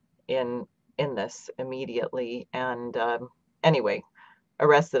in this immediately, and anyway,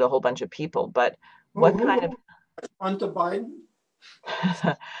 arrested a whole bunch of people. But what kind of Hunter Biden?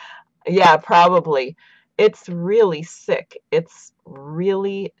 Yeah, probably. It's really sick. It's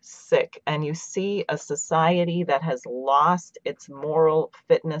really sick. And you see a society that has lost its moral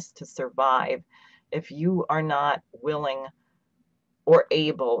fitness to survive. If you are not willing or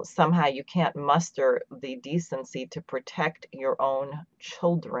able, somehow you can't muster the decency to protect your own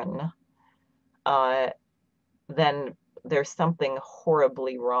children, then there's something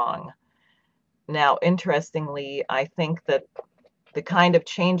horribly wrong. Now, interestingly, I think that the kind of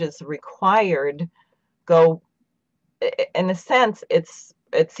changes required go, in a sense,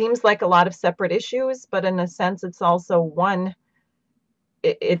 it seems like a lot of separate issues, but in a sense, it's also one.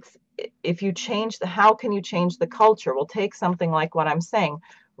 It's if you change how can you change the culture? Well, take something like what I'm saying,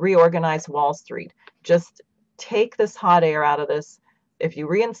 reorganize Wall Street. Just take this hot air out of this. If you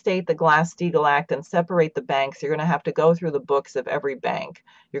reinstate the Glass-Steagall Act and separate the banks, you're going to have to go through the books of every bank.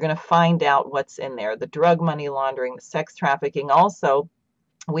 You're going to find out what's in there, the drug money laundering, the sex trafficking. Also,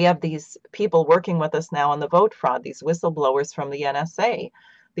 we have these people working with us now on the vote fraud, these whistleblowers from the NSA.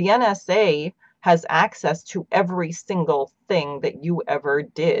 The NSA has access to every single thing that you ever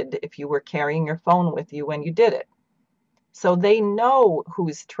did if you were carrying your phone with you when you did it. So they know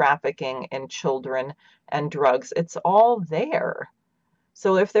who's trafficking in children and drugs. It's all there.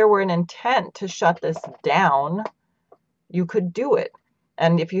 So if there were an intent to shut this down, you could do it.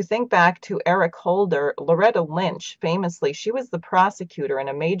 And if you think back to Eric Holder, Loretta Lynch, famously, she was the prosecutor in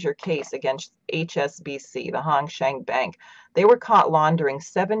a major case against HSBC, the Hong Sheng Bank. They were caught laundering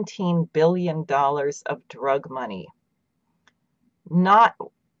 $17 billion of drug money. Not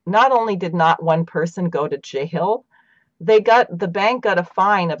only did not one person go to jail, the bank got a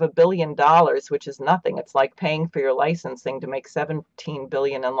fine of $1 billion, which is nothing. It's like paying for your licensing to make $17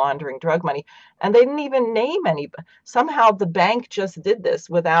 billion in laundering drug money. And they didn't even name any. Somehow the bank just did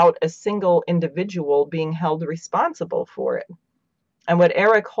this without a single individual being held responsible for it. And what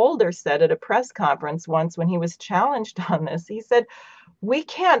Eric Holder said at a press conference once when he was challenged on this, he said, we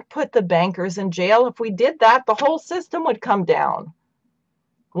can't put the bankers in jail. If we did that, the whole system would come down.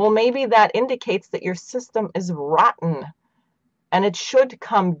 Well, maybe that indicates that your system is rotten and it should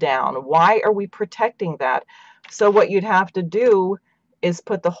come down. Why are we protecting that? So what you'd have to do is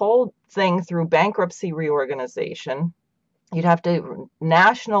put the whole thing through bankruptcy reorganization. You'd have to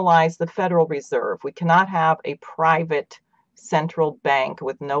nationalize the Federal Reserve. We cannot have a private central bank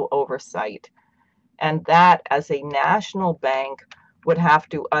with no oversight. And that, as a national bank, would have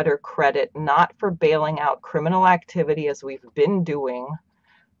to utter credit not for bailing out criminal activity as we've been doing,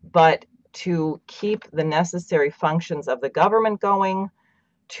 but to keep the necessary functions of the government going,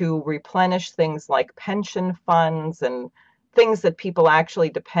 to replenish things like pension funds and things that people actually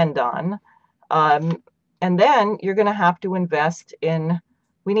depend on. And then you're going to have to invest in,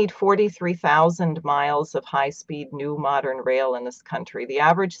 we need 43,000 miles of high-speed new modern rail in this country. The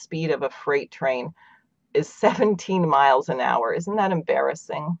average speed of a freight train is 17 miles an hour. Isn't that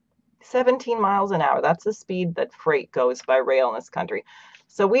embarrassing? 17 miles an hour. That's the speed that freight goes by rail in this country.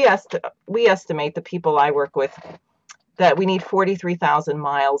 So we estimate, the people I work with, that we need 43,000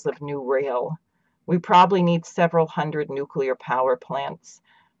 miles of new rail. We probably need several hundred nuclear power plants.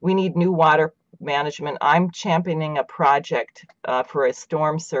 We need new water management. I'm championing a project for a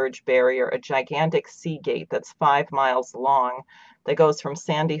storm surge barrier, a gigantic sea gate that's 5 miles long that goes from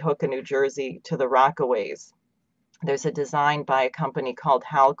Sandy Hook in New Jersey to the Rockaways. There's a design by a company called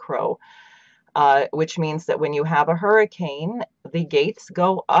Halcrow, which means that when you have a hurricane, the gates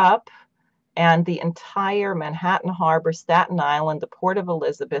go up and the entire Manhattan Harbor, Staten Island, the Port of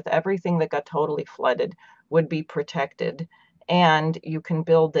Elizabeth, everything that got totally flooded would be protected. And you can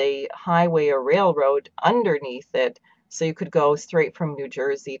build a highway or railroad underneath it, so you could go straight from New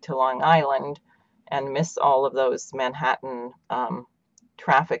Jersey to Long Island and miss all of those Manhattan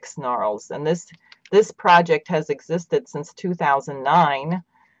traffic snarls. And this project has existed since 2009.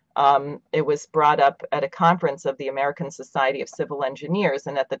 It was brought up at a conference of the American Society of Civil Engineers,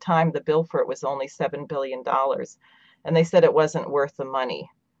 and at the time the bill for it was only $7 billion. And they said it wasn't worth the money.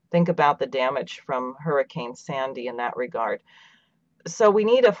 Think about the damage from Hurricane Sandy in that regard. So we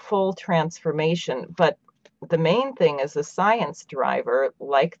need a full transformation, but the main thing is a science driver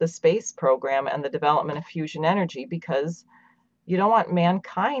like the space program and the development of fusion energy, because you don't want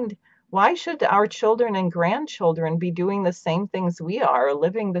mankind. Why should our children and grandchildren be doing the same things we are,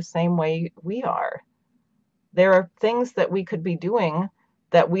 living the same way we are? There are things that we could be doing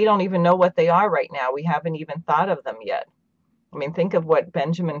that we don't even know what they are right now. We haven't even thought of them yet. I mean, think of what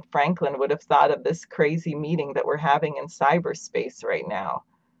Benjamin Franklin would have thought of this crazy meeting that we're having in cyberspace right now.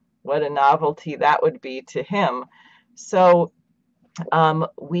 What a novelty that would be to him. So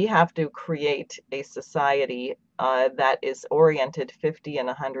we have to create a society that is oriented 50 and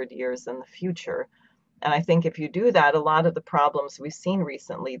 100 years in the future. And I think if you do that, a lot of the problems we've seen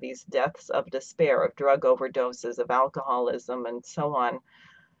recently, these deaths of despair, of drug overdoses, of alcoholism, and so on,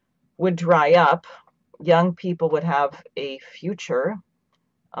 would dry up. Young people would have a future.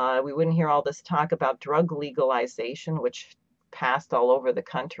 We wouldn't hear all this talk about drug legalization, which passed all over the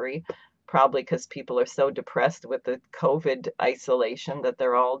country, probably because people are so depressed with the COVID isolation that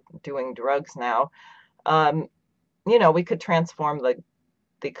they're all doing drugs now. You know, we could transform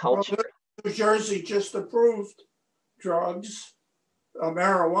the culture. Well, New Jersey just approved drugs,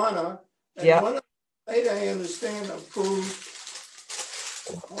 marijuana, and Yeah. one of the state, I understand, approved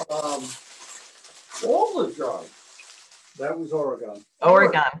all the drugs. That was Oregon.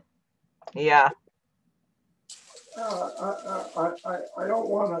 Oregon. Yeah. I don't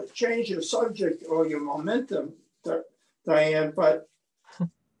want to change your subject or your momentum, Diane, but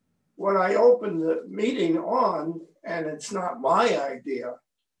what I opened the meeting on, and it's not my idea,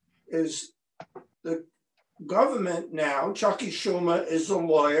 is the government now. Chucky Schumer is a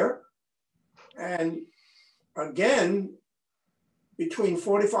lawyer, and again, between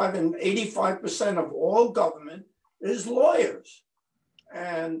 45 and 85% of all government is lawyers.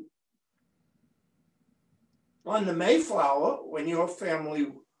 And on the Mayflower, when your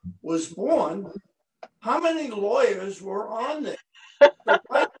family was born, how many lawyers were on there? to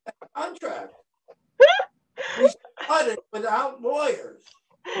write that contract. We started without lawyers.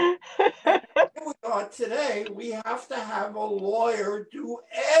 And here we are today. We have to have a lawyer do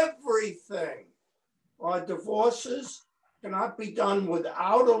everything. Our divorces cannot be done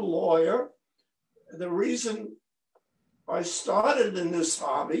without a lawyer. The reason I started in this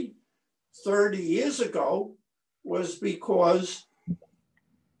hobby 30 years ago was because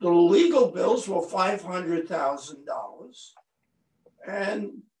the legal bills were $500,000,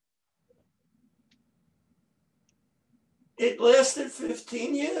 and it lasted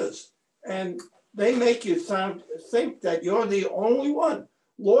 15 years. And they make you think that you're the only one.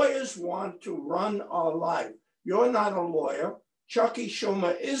 Lawyers want to run our life. You're not a lawyer. Chucky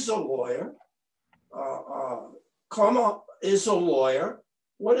Schumer is a lawyer. Como is a lawyer.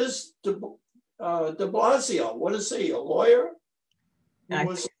 What is de Blasio? What is he, a lawyer? I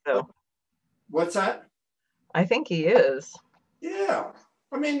think so. What's that? I think he is. Yeah.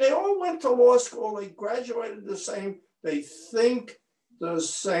 I mean, they all went to law school. They graduated the same. They think the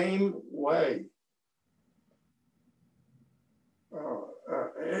same way.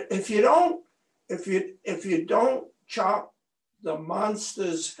 If you don't chop the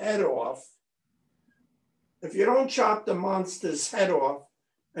monster's head off, if you don't chop the monster's head off,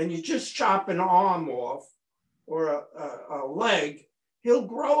 and you just chop an arm off or a leg, he'll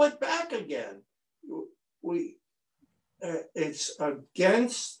grow it back again. It's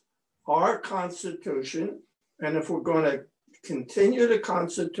against our Constitution, and if we're going to continue the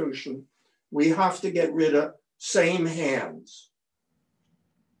Constitution, we have to get rid of same hands.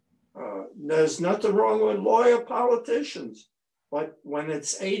 There's nothing wrong with lawyer politicians, but when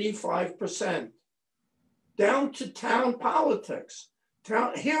it's 85%, down to town politics.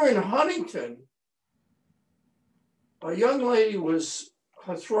 Here in Huntington, a young lady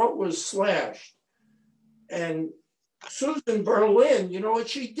her throat was slashed. And Susan Berlin, you know what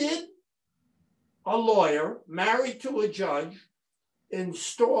she did? A lawyer, married to a judge,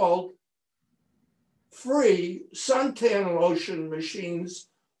 installed free suntan lotion machines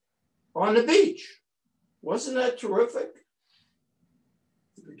on the beach. Wasn't that terrific?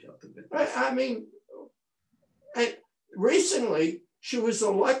 I mean, and recently she was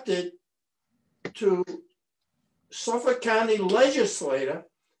elected to Suffolk County legislator,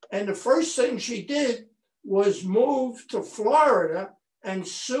 and the first thing she did was move to Florida and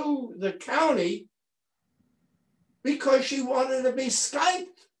sue the county because she wanted to be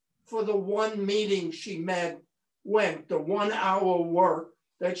Skyped for the one meeting she went, the 1 hour work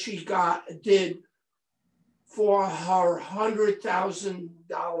that she did for her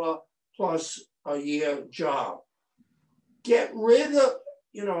 $100,000 plus a year job. Get rid of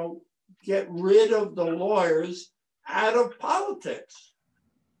the lawyers out of politics.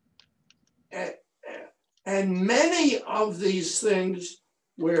 And many of these things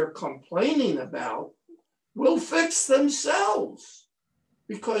we're complaining about will fix themselves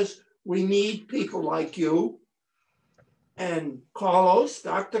because we need people like you and Carlos,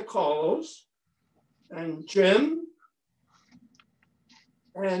 Dr. Carlos, and Jim,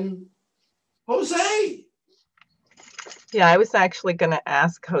 and Jose. Yeah, I was actually going to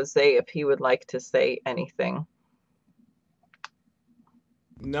ask Jose if he would like to say anything.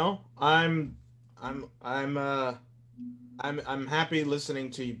 No, I'm happy listening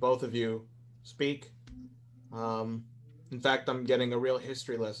to both of you speak. In fact, I'm getting a real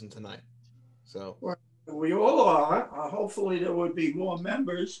history lesson tonight. So we all are. Hopefully, there would be more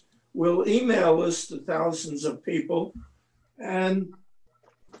members. We'll email this to thousands of people, and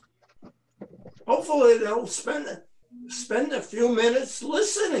hopefully, they'll spend a few minutes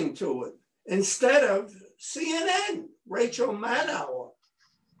listening to it instead of CNN. Rachel Maddow,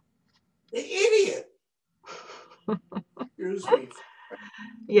 the idiot. Excuse me.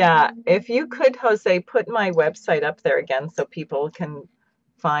 Yeah, if you could, Jose, put my website up there again so people can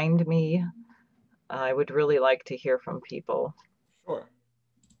find me. I would really like to hear from people. Sure.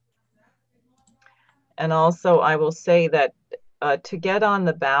 And also, I will say that to get on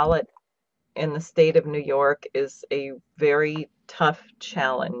the ballot in the state of New York is a very tough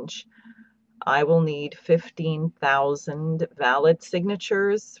challenge. I will need 15,000 valid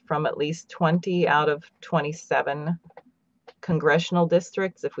signatures from at least 20 out of 27 congressional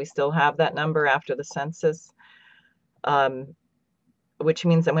districts, if we still have that number after the census, which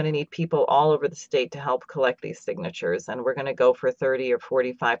means I'm going to need people all over the state to help collect these signatures. And we're going to go for 30 or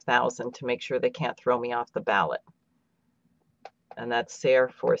 45,000 to make sure they can't throw me off the ballot. And that's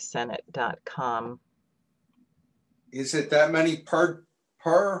sareforsenate.com. Is it that many per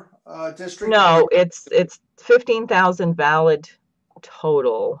district? No, it's 15,000 valid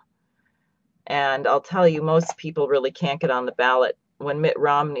total. And I'll tell you, most people really can't get on the ballot when Mitt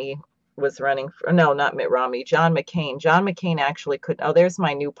Romney was running for, no, not Mitt Romney, John McCain. John McCain actually could, oh, there's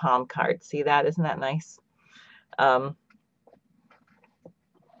my new palm card. See that? Isn't that nice?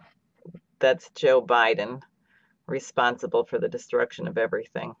 That's Joe Biden, responsible for the destruction of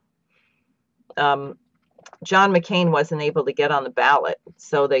everything. John McCain wasn't able to get on the ballot,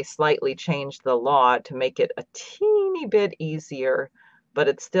 so they slightly changed the law to make it a teeny bit easier, but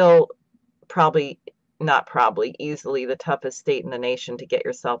it's still easily the toughest state in the nation to get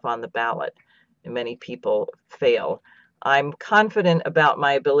yourself on the ballot, and many people fail. I'm confident about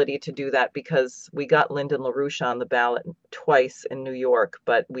my ability to do that because we got Lyndon LaRouche on the ballot twice in New York,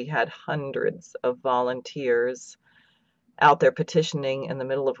 but we had hundreds of volunteers out there petitioning in the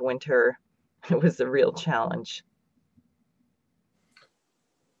middle of winter. It was a real challenge.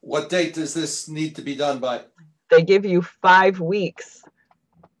 What date does this need to be done by? They give you 5 weeks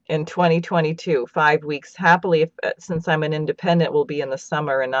in 2022, 5 weeks. Happily, since I'm an independent, will be in the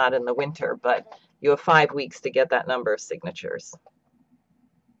summer and not in the winter, but you have 5 weeks to get that number of signatures.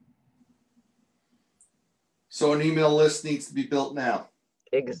 So an email list needs to be built now.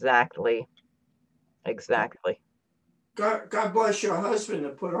 Exactly. Exactly. God bless your husband to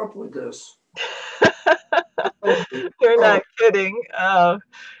put up with this. You're not kidding.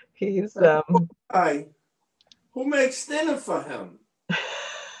 He's Hi. Who makes dinner for him?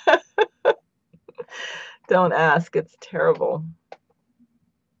 Don't ask. It's terrible.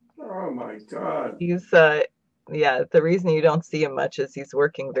 Oh my God. He's yeah, the reason you don't see him much is he's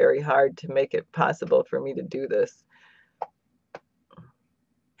working very hard to make it possible for me to do this.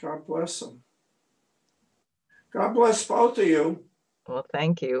 God bless him. God bless both of you. Well,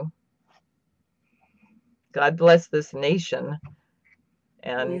 thank you. God bless this nation.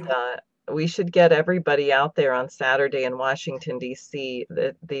 And we should get everybody out there on Saturday in Washington, D.C.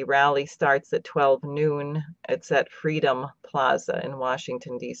 The rally starts at 12 noon. It's at Freedom Plaza in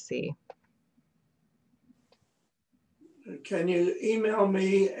Washington, D.C. Can you email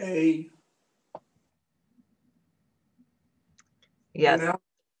me a... Yes.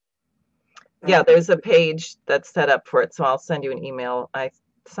 Yeah, there's a page that's set up for it, so I'll send you an email.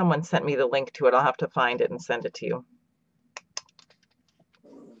 Someone sent me the link to it. I'll have to find it and send it to you.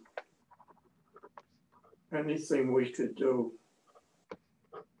 Anything we could do.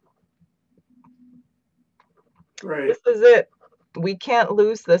 Great. This is it. We can't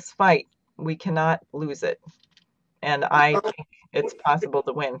lose this fight. We cannot lose it. And I think it's possible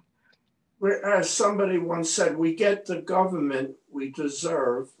to win. As somebody once said, we get the government we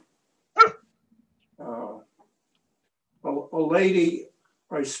deserve. A lady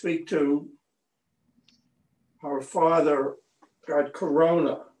I speak to, her father got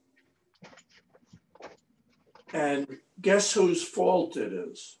corona. And guess whose fault it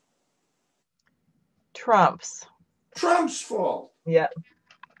is? Trump's. Trump's fault. Yeah.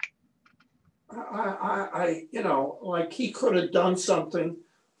 You know, like he could have done something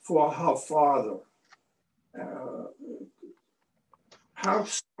for her father. How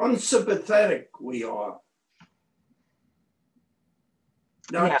unsympathetic we are.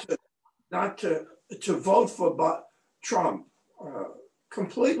 Not to vote for Trump.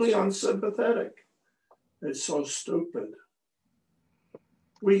 Completely unsympathetic. It's so stupid.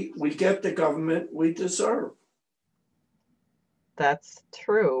 We get the government we deserve. That's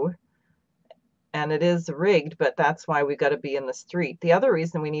true. And it is rigged, but that's why we got to be in the street. The other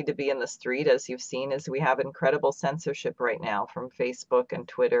reason we need to be in the street, as you've seen, is we have incredible censorship right now from Facebook and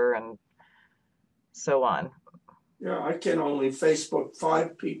Twitter and so on. Yeah, I can only Facebook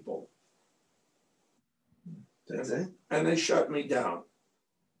 5 people. That's it? And they shut me down.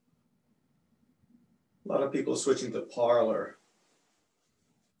 A lot of people switching to Parler.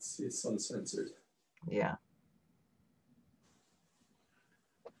 It's uncensored. Yeah.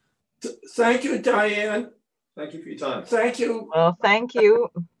 Thank you, Diane. Thank you for your time. Thank you. Well, thank you.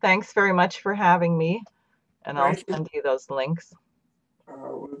 Thanks very much for having me. And I'll Thank you. send you those links.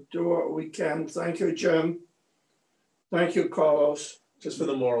 We'll do what we can. Thank you, Jim. Thank you, Carlos. Just for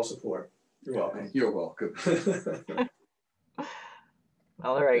the moral support. You're welcome. You're welcome.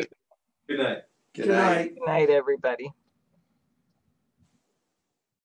 All right. Good night. Good night. Good night, everybody.